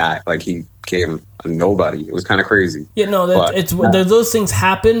just a guy. Like he became a nobody. It was kind of crazy. Yeah, no, those things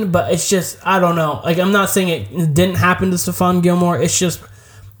happen, but it's just I don't know. Like I'm not saying it didn't happen to Stephon Gilmore. It's just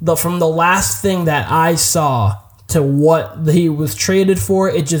from the last thing that I saw to what he was traded for,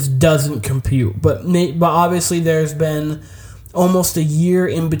 it just doesn't compute. But obviously there's been almost a year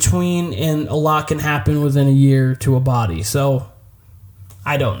in between, and a lot can happen within a year to a body. So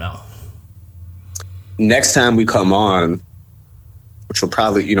I don't know. Next time we come on, which will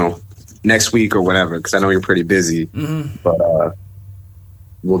probably, you know, next week or whatever, because I know you're pretty busy, but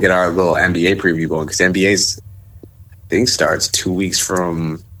we'll get our little NBA preview going, because NBA's, I think, starts 2 weeks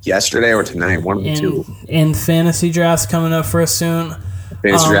from yesterday or tonight, one of the two. And fantasy drafts coming up for us soon.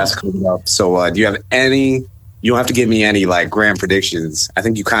 Fantasy drafts coming up. So do you have any? You don't have to give me any like grand predictions. I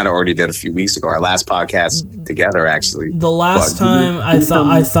think you kind of already did a few weeks ago. Our last podcast together, actually. The last time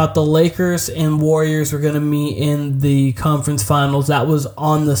I thought the Lakers and Warriors were going to meet in the conference finals. That was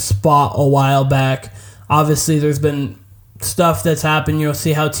on the spot a while back. Obviously, there's been stuff that's happened. You'll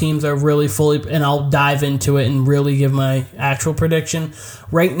see how teams are really fully, and I'll dive into it and really give my actual prediction.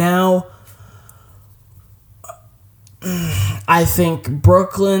 Right now, I think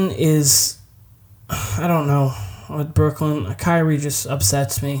Brooklyn is, I don't know, with Brooklyn, Kyrie just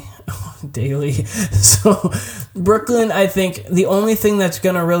upsets me daily. So Brooklyn, I think the only thing that's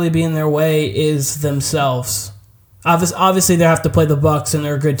going to really be in their way is themselves. Obviously, they have to play the Bucks, and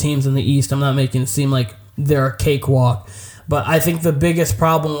they're good teams in the East. I'm not making it seem like they're a cakewalk. But I think the biggest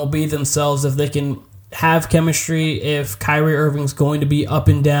problem will be themselves if they can have chemistry, if Kyrie Irving's going to be up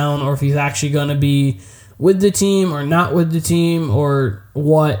and down, or if he's actually going to be with the team or not with the team or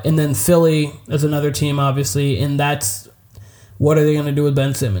what. And then Philly is another team, obviously, and that's what are they going to do with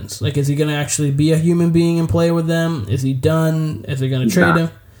Ben Simmons? Like, is he going to actually be a human being and play with them? Is he done? Is they going to trade him?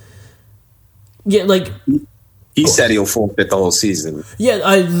 Yeah, like... He said he'll forfeit the whole season. Yeah,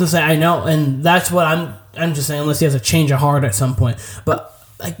 I know, and that's what I'm just saying, unless he has a change of heart at some point. But,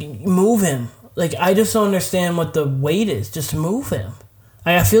 like, move him. Like, I just don't understand what the wait is. Just move him.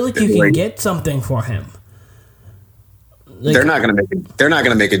 I feel like you can get something for him. Like, they're not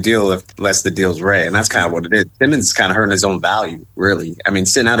gonna make a deal unless the deal's right, and that's kind of what it is. Simmons is kind of hurting his own value, really. I mean,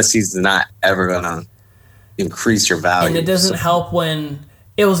 sitting out a season is not ever gonna increase your value. And it doesn't help when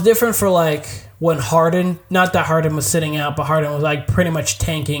it was different for like when Harden. Not that Harden was sitting out, but Harden was like pretty much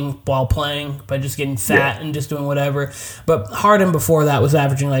tanking while playing by just getting fat and just doing whatever. But Harden before that was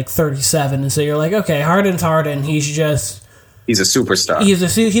averaging like 37, and so you're like, okay, Harden's Harden. He's a superstar. He's a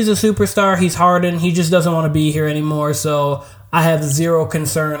superstar. He's Harden. He just doesn't want to be here anymore. So I have zero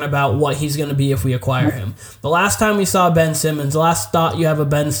concern about what he's going to be if we acquire him. The last time we saw Ben Simmons, the last thought you have of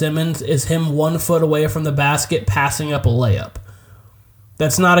Ben Simmons is him 1 foot away from the basket passing up a layup.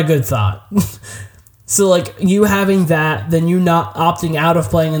 That's not a good thought. So, like, you having that, then you not opting out of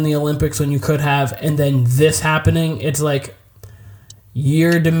playing in the Olympics when you could have, and then this happening, it's like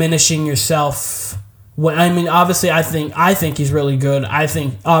you're diminishing yourself. When, I mean, obviously, I think he's really good. I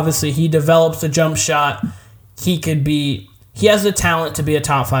think, obviously, he develops a jump shot. He has the talent to be a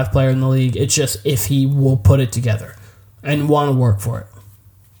top 5 player in the league. It's just if he will put it together and want to work for it.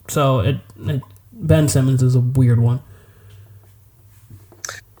 So, Ben Simmons is a weird one.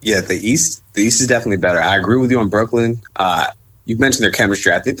 Yeah, the East is definitely better. I agree with you on Brooklyn. You mentioned their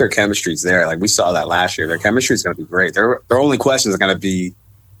chemistry. I think their chemistry is there. Like we saw that last year. Their chemistry is going to be great. Their only question is going to be,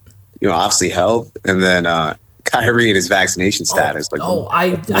 obviously health, and then Kyrie and his vaccination status.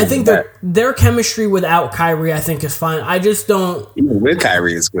 I think their chemistry without Kyrie, I think, is fine. I just don't. Even with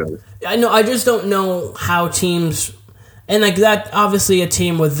Kyrie, is good. I know. I just don't know how teams, and like that. Obviously, a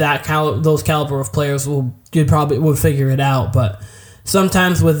team with those caliber of players would figure it out. But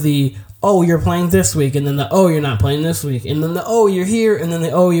sometimes with the you're playing this week, and then the you're not playing this week, and then the you're here, and then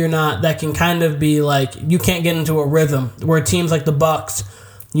the you're not. That can kind of be like you can't get into a rhythm where teams like the Bucks.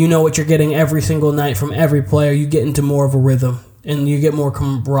 You know what you're getting every single night from every player. You get into more of a rhythm, and you get more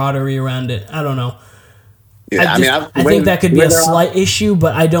camaraderie around it. I don't know. Yeah, I think that could be a slight issue,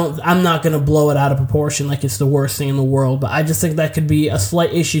 but I'm not going to blow it out of proportion like it's the worst thing in the world. But I just think that could be a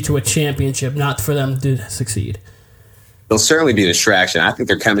slight issue to a championship, not for them to succeed. They'll certainly be a distraction. I think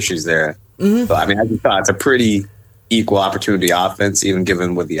their chemistry's there. Mm-hmm. But I just thought it's a pretty equal opportunity offense, even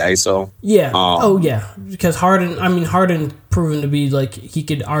given with the ISO. Yeah. Yeah. Because Harden proven to be like he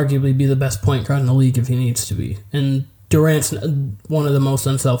could arguably be the best point guard in the league if he needs to be, and Durant's one of the most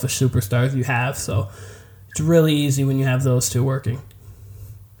unselfish superstars you have. So it's really easy when you have those two working.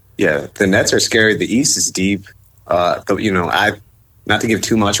 Yeah, the Nets are scary. The East is deep. Not to give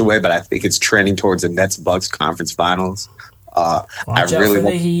too much away, but I think it's trending towards the Nets Bucks conference finals. Watch out for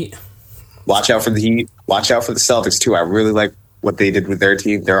the Heat. Watch out for the Heat. Watch out for the Celtics, too. I really like what they did with their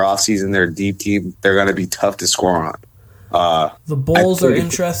team. Their offseason, their deep team. They're going to be tough to score on. The Bulls are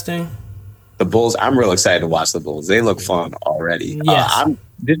interesting. The Bulls, I'm real excited to watch the Bulls. They look fun already. Yes.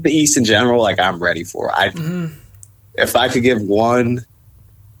 Just the East in general, I'm ready for. If I could give one,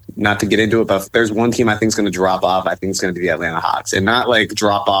 not to get into it, but if there's one team I think is going to drop off, I think it's going to be the Atlanta Hawks. And not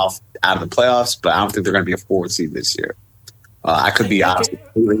drop off out of the playoffs, but I don't think they're going to be a 4th seed this year. I could be honestly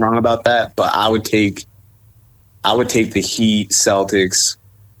completely wrong about that, but I would take the Heat, Celtics,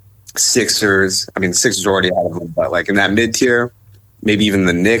 Sixers. I mean, the Sixers are already out of them, but in that mid tier, maybe even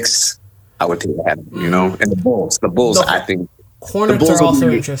the Knicks, I would take ahead of them, And the Bulls, I think. Hornets are also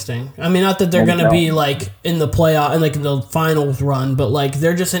interesting. I mean, not that they're going to be in the playoff and in the finals run, but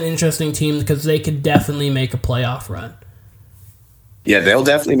they're just an interesting team because they could definitely make a playoff run. Yeah, they'll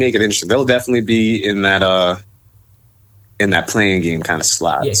definitely make it interesting. They'll definitely be in that playing game kind of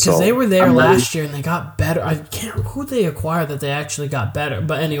slot. Yeah, because they were there last year and they got better. I can't who they acquired that they actually got better.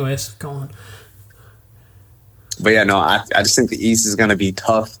 But anyways, go on. But yeah, no, I just think the East is going to be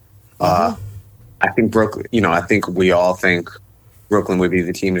tough. I think Brooklyn. I think we all think Brooklyn would be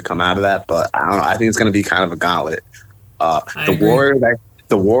the team to come out of that. But I don't know. I think it's going to be kind of a gauntlet. The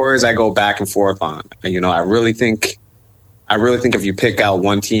Warriors, I go back and forth on. I really think if you pick out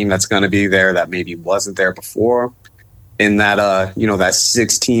one team that's going to be there that maybe wasn't there before. In that, that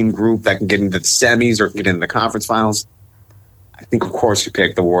 6-team group that can get into the semis or get into the conference finals, I think, of course, you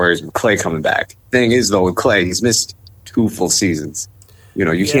pick the Warriors with Klay coming back. Thing is, though, with Klay, he's missed 2 full seasons.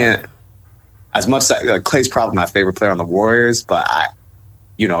 You can't, as much as Klay's probably my favorite player on the Warriors, but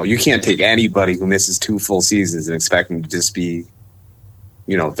you can't take anybody who misses 2 full seasons and expect them to just be,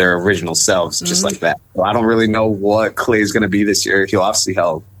 their original selves, just like that. So I don't really know what Klay's going to be this year. He'll obviously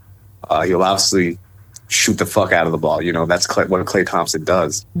help. He'll obviously shoot the fuck out of the ball. That's what Klay Thompson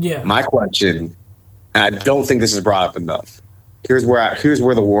does. Yeah. My question, and I don't think this is brought up enough. Here's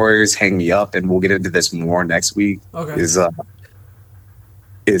where the Warriors hang me up, and we'll get into this more next week. Okay. Is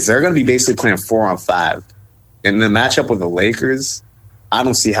they're going to be basically playing 4-on-5 in the matchup with the Lakers? I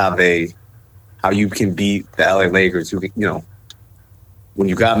don't see how you can beat the LA Lakers. Who when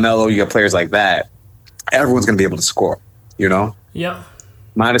you got Melo, you got players like that. Everyone's going to be able to score. Yeah.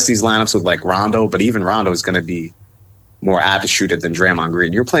 Minus these lineups with Rondo, but even Rondo is going to be more apt to shoot it than Draymond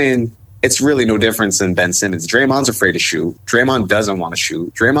Green. You're playing, it's really no difference than Ben Simmons. Draymond's afraid to shoot. Draymond doesn't want to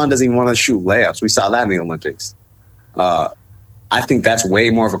shoot. Draymond doesn't even want to shoot layups. We saw that in the Olympics. I think that's way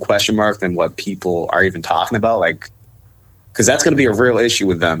more of a question mark than what people are even talking about. Because that's going to be a real issue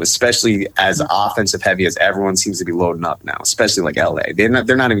with them, especially as offensive heavy as everyone seems to be loading up now, especially LA. They're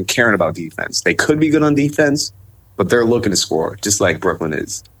not even caring about defense. They could be good on defense, but they're looking to score, just like Brooklyn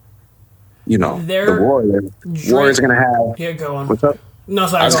is. The Warriors are going to have... Yeah, go on. What's up? No,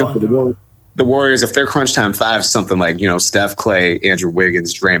 sorry, go on. The Warriors, if they're crunch time 5, something like, Steph, Klay, Andrew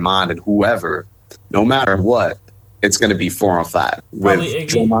Wiggins, Draymond, and whoever, no matter what, it's going to be 4-on-5 with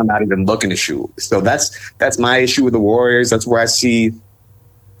Draymond not even looking to shoot. So that's my issue with the Warriors. That's where I see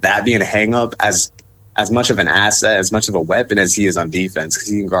that being a hang-up as much of an asset, as much of a weapon as he is on defense, because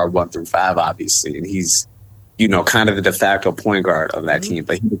he can guard 1 through 5, obviously, and he's kind of the de facto point guard of that team.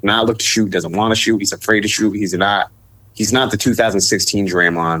 But he does not look to shoot, doesn't want to shoot. He's afraid to shoot. He's not he's not the 2016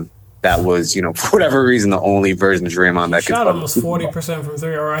 Draymond that was, for whatever reason, the only version of Draymond that shot almost 40% from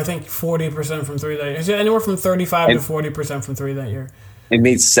three, or I think 40% from three that year. Is it anywhere from 35 to 40% from three that year? And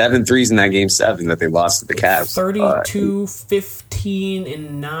made 7 threes in that game 7 that they lost to the Cavs. 32, 15,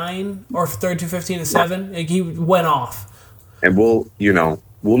 and 9, or 32, 15, and 7. Like, he went off. And we'll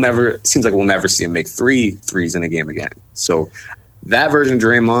never. It seems like we'll never see him make 3 threes in a game again. So that version of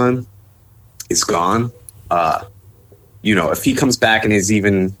Draymond is gone. If he comes back and is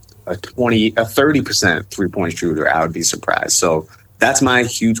even a 30% 3-point shooter, I would be surprised. So that's my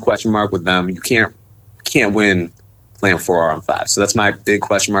huge question mark with them. You can't win playing 4-on-5. So that's my big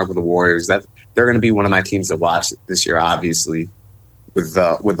question mark with the Warriors. That they're going to be one of my teams to watch this year, obviously, with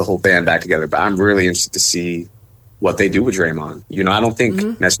the whole band back together. But I'm really interested to see what they do with Draymond. I don't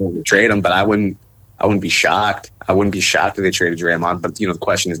think necessarily trade him, but I wouldn't be shocked. I wouldn't be shocked if they traded Draymond. But the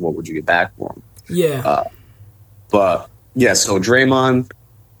question is, what would you get back for him? Yeah. So Draymond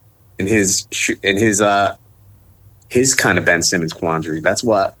and his kind of Ben Simmons quandary. That's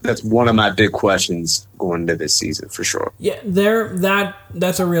one of my big questions going into this season for sure. Yeah,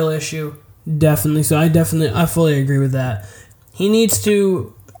 that's a real issue, definitely. So I fully agree with that. He needs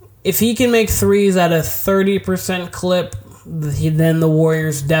to, if he can make threes at a 30% clip, then the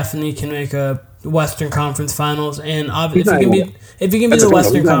Warriors definitely can make a Western Conference Finals. And if he can be the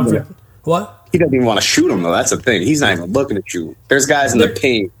Western Conference, what? He doesn't even want to shoot them though. That's the thing. He's not even looking to shoot. There's guys in the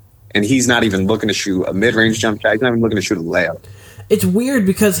paint. And he's not even looking to shoot a mid-range jump shot. He's not even looking to shoot a layup. It's weird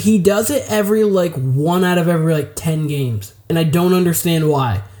because he does it every 1 out of every 10 games, and I don't understand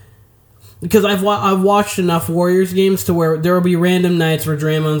why. Because I've watched enough Warriors games to where there will be random nights where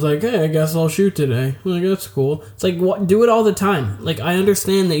Draymond's like, "Hey, I guess I'll shoot today." I'm like, that's cool. It's like, do it all the time. I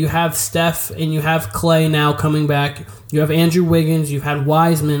understand that you have Steph and you have Clay now coming back. You have Andrew Wiggins. You've had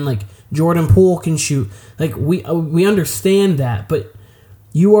Wiseman. Jordan Poole can shoot. We understand that, but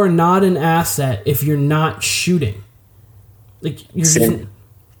you are not an asset if you're not shooting. It's the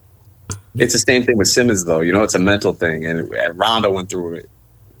same thing with Simmons, though. It's a mental thing. And Rondo went through it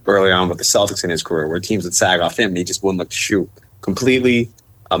early on with the Celtics in his career, where teams would sag off him and he just wouldn't look to shoot. Completely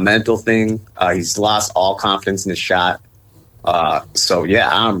a mental thing. He's lost all confidence in his shot. I'm,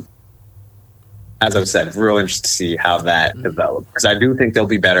 as I've said, real interested to see how that develops. Because I do think they'll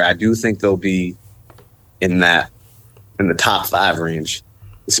be better. I do think they'll be in the top 5 range.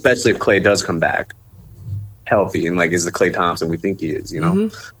 Especially if Clay does come back healthy and is the Clay Thompson we think he is,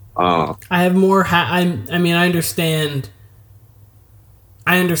 I have more. I understand.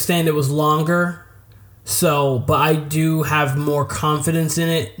 I understand it was longer, but I do have more confidence in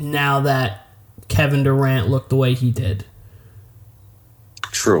it now that Kevin Durant looked the way he did.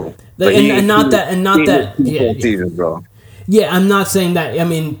 True, seasons, bro. Yeah, I'm not saying that.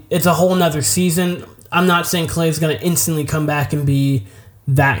 It's a whole nother season. I'm not saying Clay's going to instantly come back and be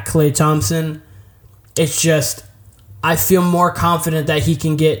that Klay Thompson. It's just I feel more confident that he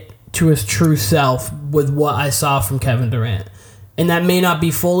can get to his true self with what I saw from Kevin Durant. And that may not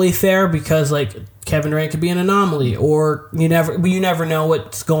be fully fair because Kevin Durant could be an anomaly or you never know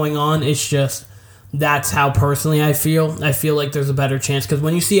what's going on. It's just that's how personally I feel. I feel like there's a better chance because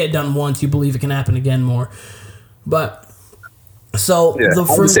when you see it done once, you believe it can happen again more. But so I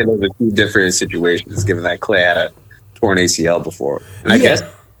would say those are 2 different situations given that Klay had a torn ACL before. And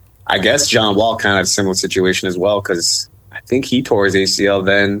I guess John Wall kind of a similar situation as well because I think he tore his ACL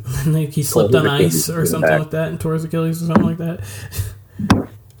then. He slipped on ice or something like that and tore his Achilles or something like that.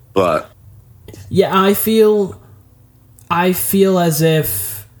 But yeah, I feel as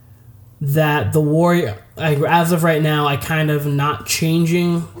if that the Warrior, as of right now, I kind of not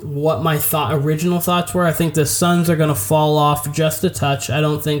changing what my original thoughts were. I think the Suns are going to fall off just a touch. I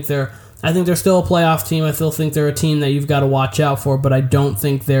think they're still a playoff team. I still think they're a team that you've got to watch out for, but I don't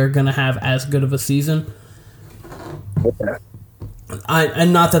think they're going to have as good of a season. Okay.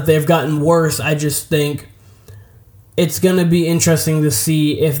 And not that they've gotten worse. I just think it's going to be interesting to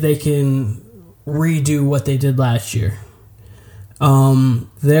see if they can redo what they did last year.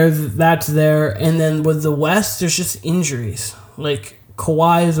 That's there. And then with the West, there's just injuries.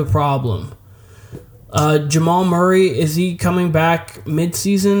 Kawhi is a problem. Jamal Murray, is he coming back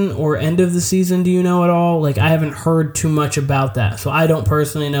mid-season or end of the season? Do you know at all? I haven't heard too much about that, so I don't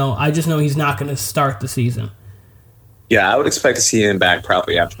personally know. I just know he's not going to start the season. Yeah, I would expect to see him back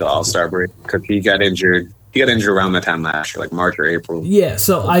probably after the All-Star break because he got injured. He got injured around that time last year, March or April. Yeah,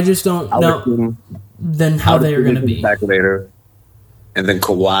 so I just don't know then how they are going to be. Back later. And then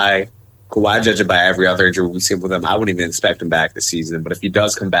Kawhi, judging by every other injury we've seen with him, I wouldn't even expect him back this season. But if he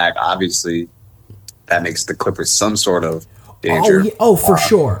does come back, obviously that makes the Clippers some sort of danger. For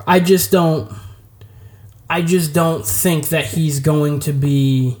sure. I just don't. I just don't think that he's going to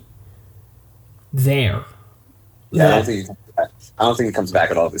be there. Yeah, I don't think he comes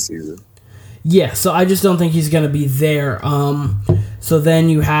back at all this season. Yeah, so I just don't think he's going to be there. So then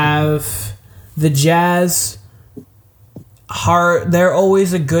you have the Jazz. They're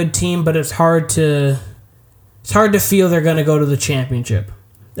always a good team, but it's hard to feel they're going to go to the championship.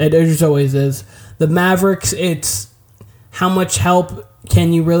 It just always is. The Mavericks, it's how much help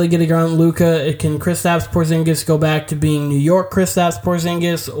can you really get around Luka? Can Kristaps Porzingis go back to being New York Kristaps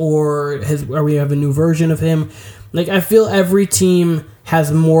Porzingis, or we have a new version of him? Like, I feel every team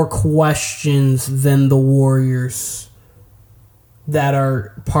has more questions than the Warriors that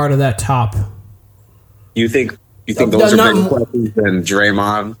are part of that top. You think those are bigger questions than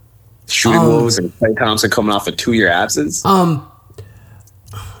Draymond shooting woes and Klay Thompson coming off a 2-year absence?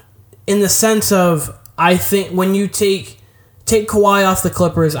 In the sense of, I think when you take Kawhi off the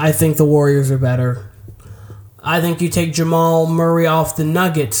Clippers, I think the Warriors are better. I think you take Jamal Murray off the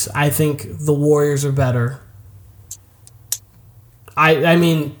Nuggets, I think the Warriors are better. I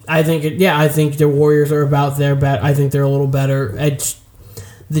think the Warriors are about their bet. I think they're a little better.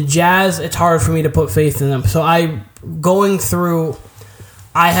 The Jazz, it's hard for me to put faith in them. So I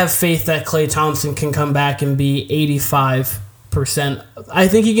have faith that Klay Thompson can come back and be 85%. I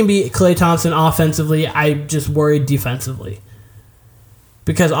think he can be Klay Thompson offensively. I just worried defensively.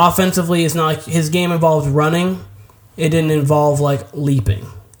 Because offensively, it's not like his game involved running. It didn't involve like leaping,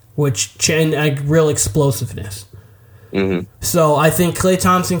 and like real explosiveness. Mm-hmm. So I think Klay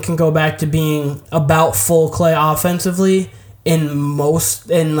Thompson can go back to being about full Klay offensively I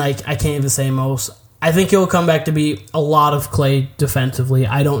can't even say most. I think he'll come back to be a lot of Klay defensively.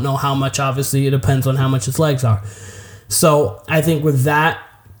 I don't know how much, obviously. It depends on how much his legs are. So I think with that,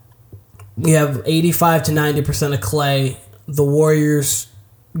 we have 85 to 90% of Klay. The Warriors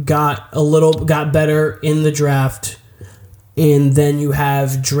got better in the draft. And then you have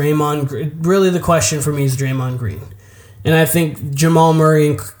Draymond. Really, the question for me is Draymond Green. And I think Jamal Murray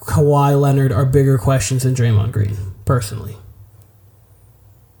and Kawhi Leonard are bigger questions than Draymond Green, personally.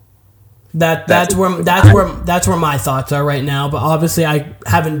 That's where my thoughts are right now, but obviously I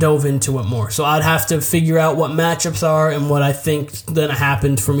haven't dove into it more. So I'd have to figure out what matchups are and what I think's gonna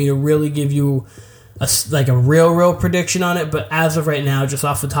happen for me to really give you a real prediction on it. But as of right now, just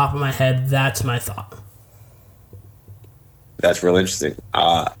off the top of my head, that's my thought. That's real interesting.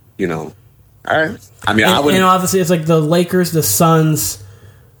 All right. I mean, and obviously it's like the Lakers, the Suns.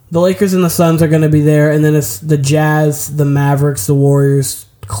 The Lakers and the Suns are going to be there, and then it's the Jazz, the Mavericks, the Warriors,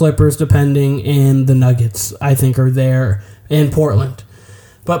 Clippers, depending, and the Nuggets, I think, are there, and Portland.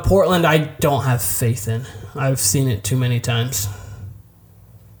 But Portland, I don't have faith in. I've seen it too many times.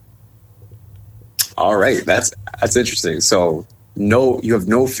 All right, that's interesting. So, you have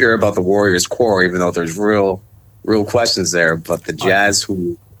no fear about the Warriors' core, even though there's real questions there. But the Jazz,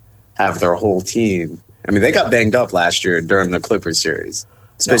 who have their whole team, I mean, they got banged up last year during the Clippers series.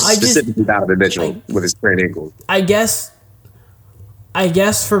 Specifically Donovan Mitchell with his sprained ankle. I guess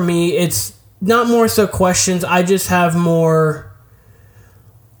for me, it's not more so questions. I just have more.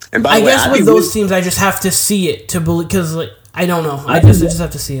 And by the way, with those teams, I just have to see it to believe, because I don't know. I just have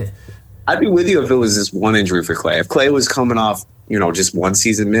to see it. I'd be with you if it was just one injury for Klay. If Klay was coming off, just one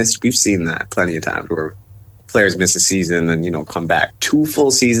season missed, we've seen that plenty of times where players miss a season and come back. 2 full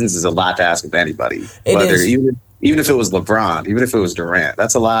seasons is a lot to ask of anybody. Even if it was LeBron, even if it was Durant,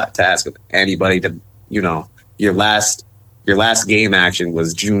 that's a lot to ask of anybody. To your last game action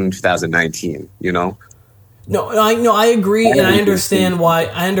was June 2019. No, I agree, and I understand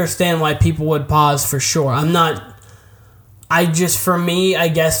why people would pause for sure. For me, I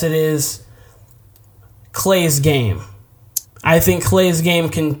guess it is Klay's game. I think Klay's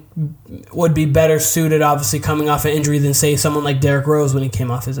game would be better suited, obviously, coming off an injury than, say, someone like Derrick Rose when he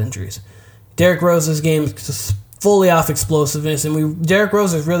came off his injuries. Derrick Rose's game is fully off explosiveness, and Derrick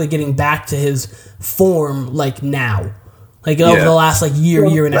Rose is really getting back to his form now, over the last year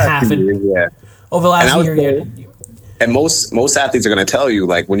and a half, over the last year. And most athletes are going to tell you,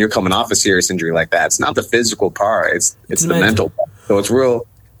 when you're coming off a serious injury like that, it's not the physical part, it's the mental part. So it's real,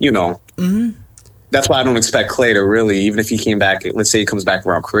 Mm-hmm. That's why I don't expect Klay to really, even if he came back, let's say he comes back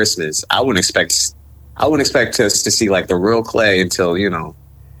around Christmas, I wouldn't expect us to see the real Klay until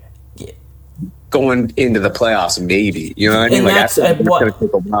going into the playoffs, maybe. You know what I mean? It's going to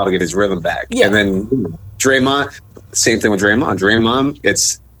take a while to get his rhythm back. Yeah. And then Draymond, same thing with Draymond. Draymond,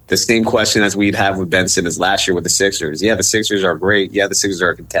 it's the same question as we'd have with Ben Simmons last year with the Sixers. Yeah, the Sixers are great. Yeah, the Sixers are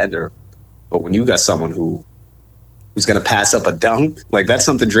a contender. But when you got someone who's going to pass up a dunk, that's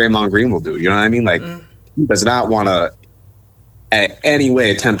something Draymond Green will do. You know what I mean? He does not want to, in any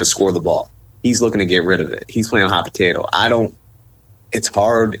way, attempt to score the ball. he's looking to get rid of it. He's playing hot potato. It's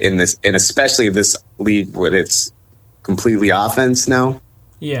hard in this, and especially this league where it's completely offense now.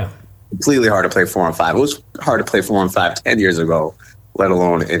 Yeah. Completely hard to play 4-on-5. It was hard to play 4-on-5 10 years ago, let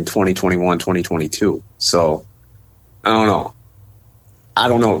alone in 2021, 2022. So I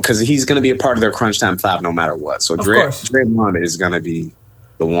don't know, because he's going to be a part of their crunch time 5 no matter what. So Draymond is going to be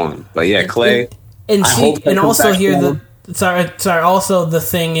the one. But yeah, Clay. Also the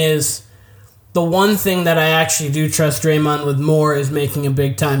thing is, the one thing that I actually do trust Draymond with more is making a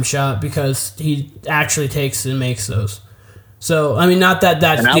big time shot, because he actually takes and makes those. So, I mean, not that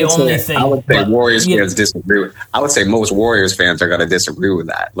that's the only thing. I would say Warriors fans disagree. I would say most Warriors fans are going to disagree with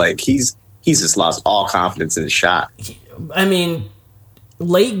that. Like, he's just lost all confidence in his shot. I mean,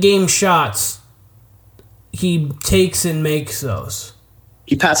 late game shots, he takes and makes those.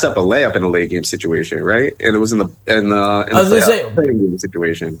 He passed up a layup in a late game situation, right? And it was in the playing game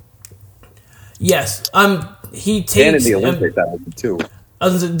situation. Yes, he takes, and in the Olympics too.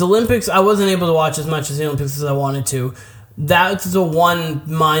 The Olympics, I wasn't able to watch as much as the Olympics as I wanted to. That's the one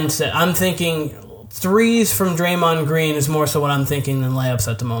mindset. I'm thinking threes from Draymond Green is more so what I'm thinking than layups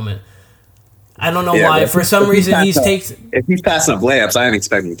at the moment. I don't know why. For some reason, if he's passing up layups, I didn't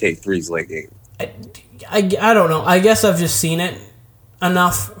expect him to take threes late game. I don't know. I guess I've just seen it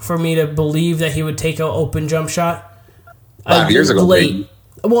enough for me to believe that he would take an open jump shot. 5 years ago, late. maybe.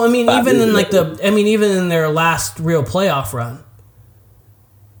 Well, I mean, even in their last real playoff run,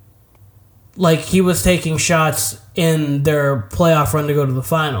 like, he was taking shots in their playoff run to go to the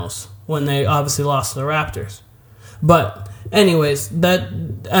finals when they obviously lost to the Raptors. But anyways, that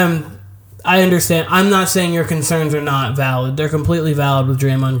I understand. I'm not saying your concerns are not valid. They're completely valid with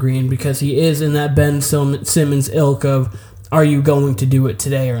Draymond Green, because he is in that Ben Simmons ilk of, are you going to do it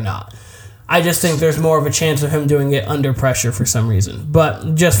today or not? I just think there's more of a chance of him doing it under pressure for some reason.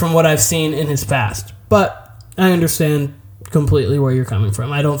 But just from what I've seen in his past. But I understand completely where you're coming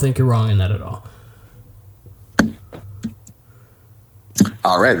from. I don't think you're wrong in that at all.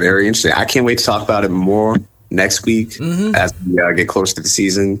 All right, very interesting. I can't wait to talk about it more next week as we get closer to the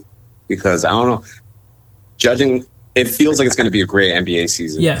season, because I don't know. Judging, it feels like it's going to be a great NBA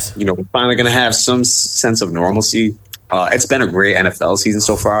season. Yes. We're finally going to have some sense of normalcy. It's been a great NFL season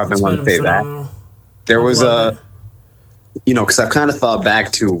so far. I've been wanting to say that. There was because I've kind of thought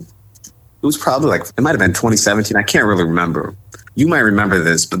back to, it was probably it might have been 2017. I can't really remember. You might remember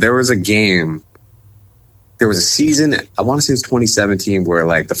this, but there was a game. There was a season, I want to say it was 2017,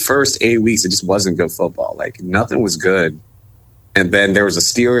 where the first 8 weeks, it just wasn't good football. Nothing was good. And then there was a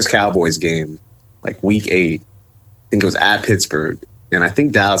Steelers-Cowboys game, week 8. I think it was at Pittsburgh. And I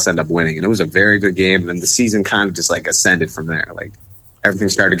think Dallas ended up winning. And it was a very good game. And then the season kind of just ascended from there. Everything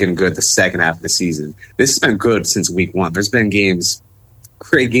started getting good the second half of the season. This has been good since week 1. There's been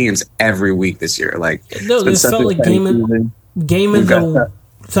great games every week this year. This felt like game of the...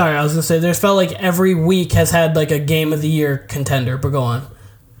 Sorry, I was going to say, there's felt like every week has had a game of the year contender, but go on.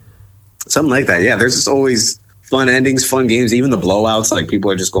 Something like that, yeah. There's just always fun endings, fun games, even the blowouts, people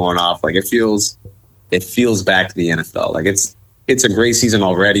are just going off. It feels back to the NFL. It's a great season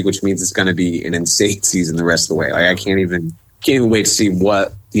already, which means it's going to be an insane season the rest of the way. I can't even wait to see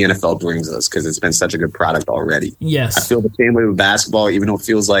what the NFL brings us, because it's been such a good product already. Yes. I feel the same way with basketball, even though it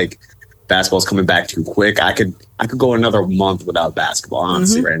feels like basketball's coming back too quick. I could go another month without basketball,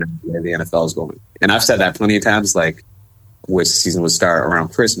 honestly, right now, the way the NFL is going. And I've said that plenty of times, which season would start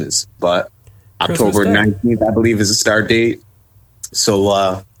around Christmas. But October 19th, I believe, is the start date.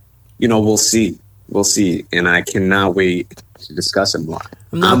 So, we'll see. We'll see. And I cannot wait to discuss it more.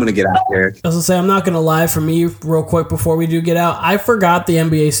 I'm going to get out there. I was going to say, I'm not going to lie, for me, real quick, before we do get out, I forgot the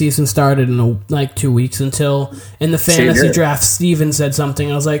NBA season started in 2 weeks, until in the fantasy draft, Steven said something.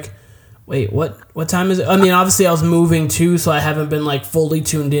 I was like, wait, what time is it? I mean, obviously I was moving too, so I haven't been fully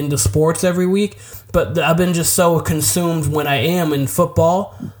tuned into sports every week, but I've been just so consumed when I am in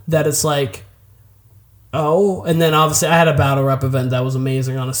football that it's and then obviously I had a battle rap event that was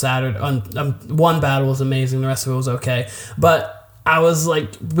amazing on a Saturday. One battle was amazing, the rest of it was okay. But I was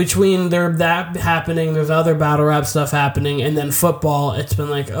between that happening, there's other battle rap stuff happening, and then football, it's been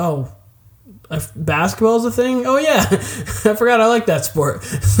basketball is a thing? Oh, yeah. I forgot I like that sport.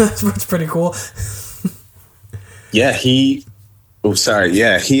 That sport's pretty cool. Yeah, sorry,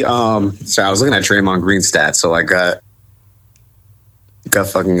 I was looking at Draymond Green's stats, so I got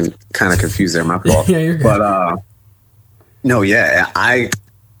fucking kind of confused there, my fault. Yeah, you're good. But, no, yeah, I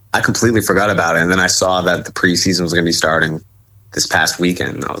completely forgot about it, and then I saw that the preseason was going to be starting this past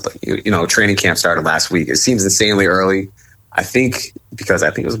weekend. I was like, training camp started last week. It seems insanely early. I think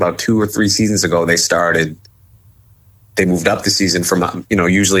it was about 2 or 3 seasons ago they they moved up the season from,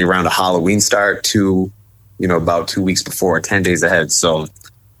 usually around a Halloween start to, about 2 weeks before, 10 days ahead. So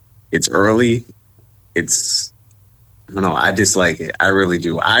it's early. I don't know. I dislike it. I really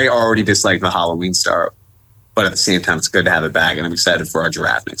do. I already dislike the Halloween start, but at the same time, it's good to have it back, and I'm excited for our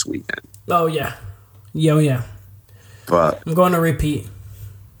draft next weekend. Oh, yeah. Yeah. But I'm going to repeat.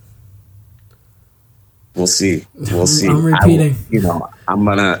 We'll see. I'm repeating. I'm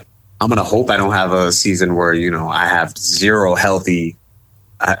gonna hope I don't have a season where I have zero healthy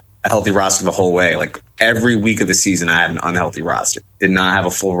roster the whole way. Like every week of the season, I had an unhealthy roster. Did not have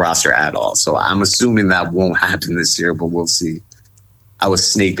a full roster at all. So I'm assuming that won't happen this year, but we'll see. I was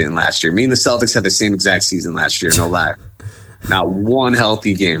snake bitten last year. Me and the Celtics had the same exact season last year. No lie, not one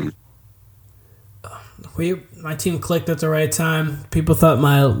healthy game. My team clicked at the right time. People thought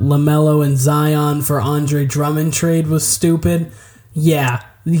my LaMelo and Zion for Andre Drummond trade was stupid. Yeah.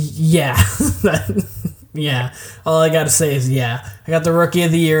 Yeah. All I got to say is yeah. I got the Rookie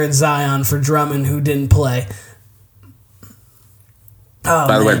of the Year in Zion for Drummond, who didn't play. Oh,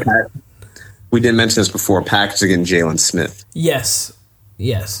 by the way, Pat, we didn't mention this before. Packers against Jalen Smith. Yes.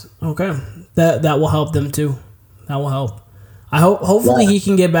 Okay. That will help them too. That will help. Hopefully he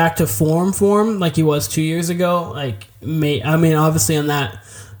can get back to form like he was 2 years ago. Obviously on that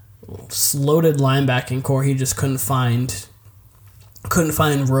loaded linebacking core, he just couldn't find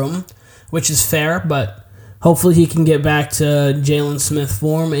room, which is fair. But hopefully he can get back to Jalen Smith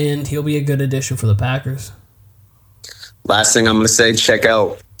form, and he'll be a good addition for the Packers. Last thing I'm going to say: check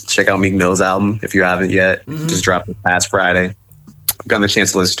out Meek Mill's album if you haven't yet. Mm-hmm. Just dropped it last Friday. I've gotten the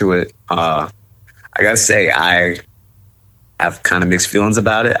chance to listen to it. I gotta say, I have kind of mixed feelings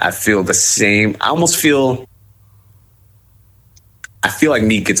about it. I feel the same. I feel like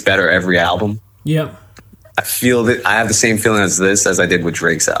Meek gets better every album. Yep. I feel that I have the same feeling as I did with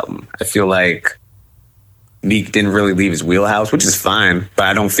Drake's album. I feel like Meek didn't really leave his wheelhouse, which is fine, but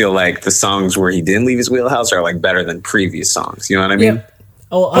I don't feel like the songs where he didn't leave his wheelhouse are like better than previous songs. You know what I mean? Yep.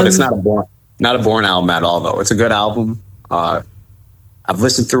 Oh, but it's not a boring album at all, though. It's a good album. I've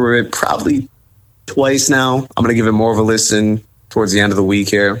listened through it probably twice now. I'm going to give it more of a listen towards the end of the week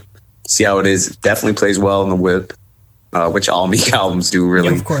here. See how it is. It definitely plays well in the whip, which all Meek albums do, really.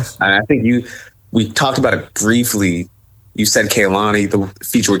 Yeah, of course. And I think we talked about it briefly. You said Kehlani, the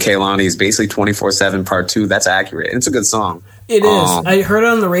feature with Kehlani is basically 24/7 Part 2. That's accurate. And it's a good song. It is. I heard it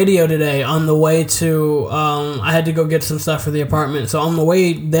on the radio today on the way to, I had to go get some stuff for the apartment. So on the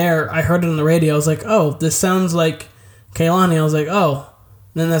way there, I heard it on the radio. I was like, oh, this sounds like Kehlani. I was like, oh.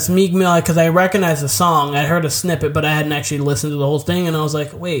 Then that's Meek Mill, because I recognized the song. I heard a snippet, but I hadn't actually listened to the whole thing. And I was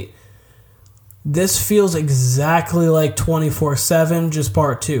like, wait, this feels exactly like 24/7, just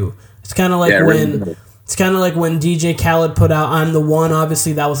Part 2. It's kind of like when DJ Khaled put out I'm the One.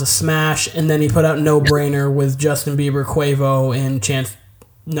 Obviously, that was a smash. And then he put out No Brainer with Justin Bieber, Quavo, and Chance.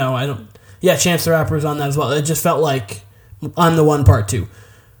 No, I don't. Yeah, Chance the Rapper was on that as well. It just felt like I'm the One Part 2.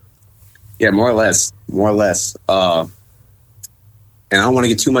 Yeah, more or less. And I don't want to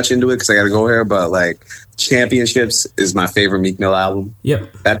get too much into it because I got to go here, but like Championships is my favorite Meek Mill album.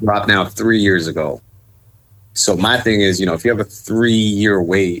 Yep. That dropped now 3 years ago. So my thing is, if you have a 3-year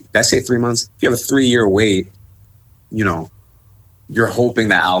wait, did I say 3 months? If you have a 3-year wait, you're hoping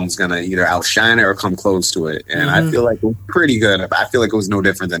that album's going to either outshine it or come close to it. And I feel like it was pretty good. I feel like it was no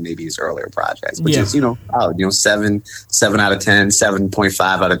different than maybe his earlier projects, which is, solid, 7 out of 10, 7.5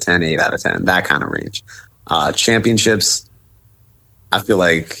 out of 10, 8 out of 10, that kind of range. Championships, I feel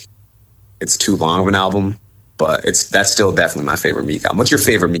like it's too long of an album, but that's still definitely my favorite Meek album. What's your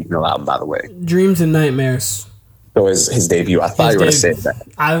favorite Meek Mill album, by the way? Dreams and Nightmares. So his debut. I thought you were going to say that.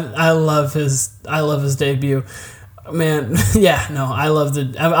 I love his debut. Man, yeah, no, I loved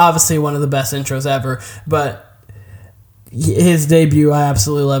it. Obviously one of the best intros ever, but his debut, I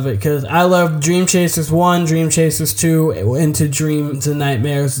absolutely love it because I love Dream Chasers 1, Dream Chasers 2, into Dreams and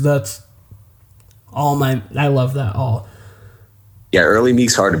Nightmares. That's all I love that all. Yeah, early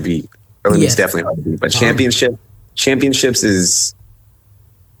Meek's hard to beat. Meek's definitely hard to beat. But Championships is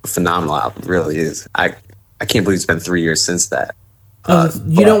a phenomenal album. It really is. I can't believe it's been 3 years since that.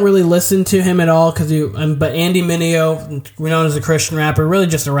 You don't really listen to him at all but Andy Mineo, known as a Christian rapper, really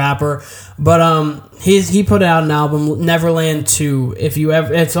just a rapper. But he put out an album, Neverland 2.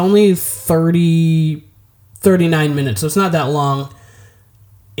 It's only 39 minutes, so it's not that long.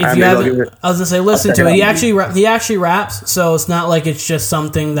 If you haven't, I was gonna say, listen to it. He actually raps, so it's not like it's just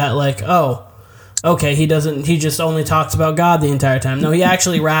something that like, oh, okay, he just only talks about God the entire time. No, he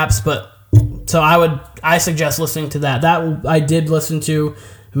actually raps, but so I suggest listening to that. That I did listen to.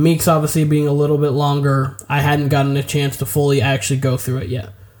 Meek's obviously being a little bit longer. I hadn't gotten a chance to fully actually go through it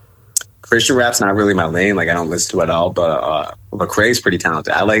yet. Christian rap's not really my lane. Like I don't listen to it at all. But Lecrae's pretty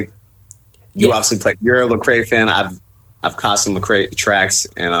talented. I like you. Obviously play. You're a Lecrae fan. I've caught some Lecrae tracks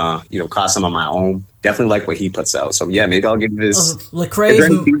and caught some on my own. Definitely like what he puts out. So yeah, maybe I'll give this.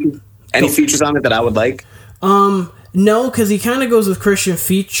 Lecrae's any features on it that I would like? No, because he kind of goes with Christian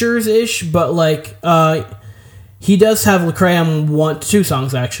features ish, but like he does have Lecrae on 2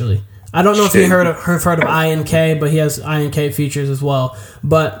 songs actually. I don't know if you heard of INK, but he has INK features as well.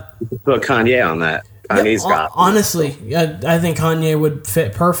 But put Kanye on that. Kanye's got honestly, I think Kanye would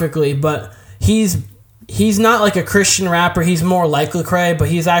fit perfectly. But he's not like a Christian rapper. He's more like Lecrae, but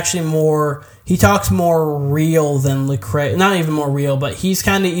he's actually more. He talks more real than Lecrae. Not even more real, but he's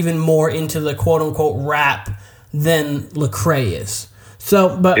kind of even more into the quote unquote rap than Lecrae is.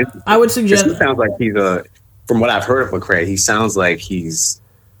 So, but I would suggest. It sounds like he's from what I've heard of Lecrae, he sounds like he's.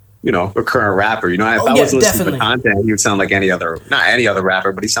 A current rapper. If I was listening to the content, he would sound like not any other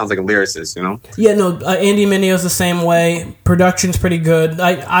rapper, but he sounds like a lyricist. Yeah, no. Andy Mineo's the same way. Production's pretty good.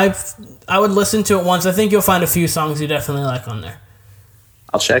 I would listen to it once. I think you'll find a few songs you definitely like on there.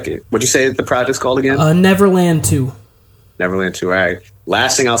 I'll check it. What'd you say the project's called again? Neverland 2. Neverland 2. All right.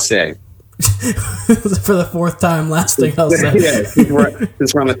 Last thing I'll say. For the 4th time, last thing I'll say. Yeah,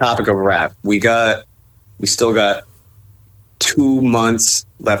 since we're on the topic of rap, we still got 2 months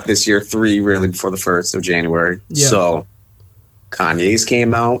left this year, 3 really before the 1st of January. Yep. So Kanye's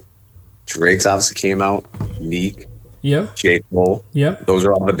came out, Drake's obviously came out, Meek, J. Cole. Yep. Those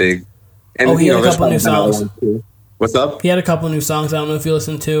are all the big. And, he had a couple new songs. What's up? He had a couple new songs. I don't know if you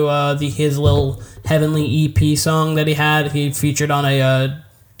listened to his little Heavenly EP song that he had. He featured on a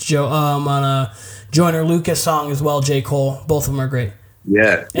Joyner Lucas song as well, J. Cole. Both of them are great.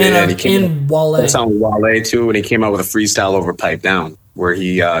 Yeah. And he came Wale. Song with Wale too, and he came out with a freestyle over Pipe Down, where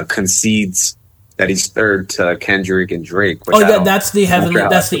he concedes that he's third to Kendrick and Drake. That's the Heavenly.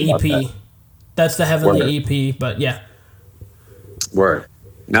 That's the EP. That's the Heavenly EP. But yeah. Word.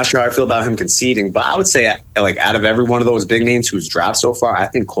 Not sure how I feel about him conceding, but I would say like out of every one of those big names who's dropped so far, I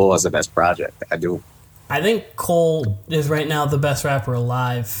think Cole has the best project. I do. I think Cole is right now the best rapper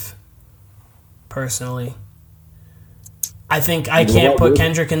alive. Personally. I think I can't put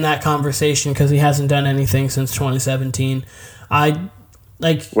Kendrick in that conversation because he hasn't done anything since 2017.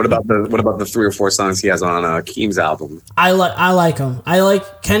 What about the 3 or 4 songs he has on Keem's album? I like him.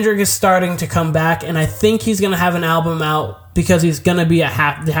 Kendrick is starting to come back, and I think he's gonna have an album out because he's gonna be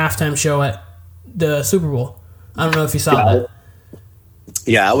at the halftime show at the Super Bowl. I don't know if you saw that.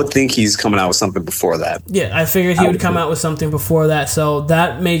 Yeah, I would think he's coming out with something before that. Yeah, I figured he would come out with something before that, so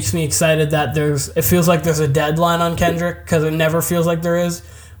that makes me excited that it feels like there's a deadline on Kendrick, because it never feels like there is,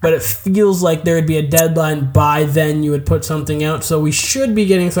 but it feels like there would be a deadline by then you would put something out, so we should be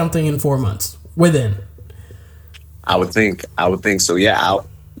getting something in 4 months. Within. I would think so, yeah.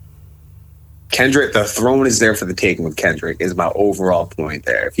 Kendrick, the throne is there for the taking with Kendrick, is my overall point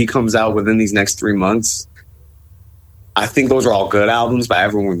there. If he comes out within these next 3 months, I think those are all good albums by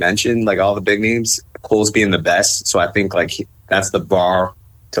everyone we mentioned, like all the big names. Cole's being the best, so I think that's the bar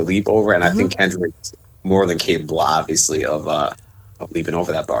to leap over, and I think Kendrick's more than capable, obviously, of leaping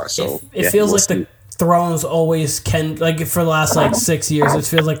over that bar. So it feels like the throne's always for the last 6 years, it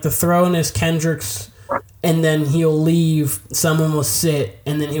feels like the throne is Kendrick's, and then he'll leave, someone will sit,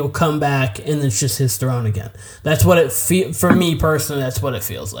 and then he'll come back, and it's just his throne again. That's what for me personally. That's what it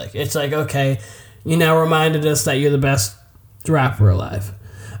feels like. It's like, okay, you now reminded us that you're the best rapper alive.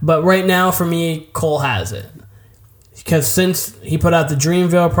 But right now, for me, Cole has it. Because since he put out the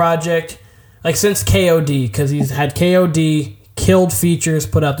Dreamville project, since KOD, because he's had KOD, killed features,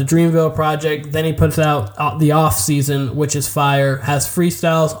 put out the Dreamville project, then he puts out the Off Season, which is fire, has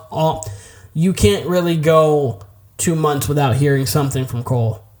freestyles. You can't really go 2 months without hearing something from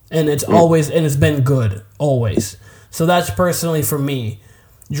Cole. And it's been good, always. So that's personally for me.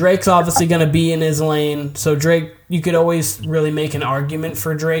 Drake's obviously going to be in his lane, so Drake, you could always really make an argument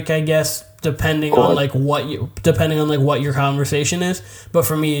for Drake, I guess, depending on what your conversation is. But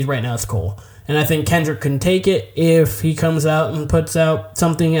for me, right now, it's Cole, and I think Kendrick can take it if he comes out and puts out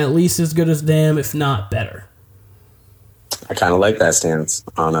something at least as good as Damn, if not better. I kind of like that stance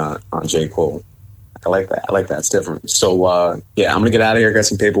on J. Cole. I like that. It's different. So I'm gonna get out of here. Got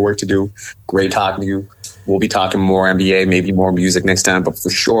some paperwork to do. Great talking to you. We'll be talking more NBA, maybe more music next time, but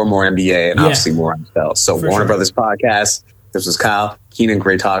for sure more NBA and obviously more NFL. So Warner Brothers Podcast. This was Kyle. Keenan,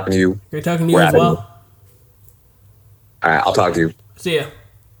 great talking to you. Great talking to you as well. All right, I'll talk to you. See ya.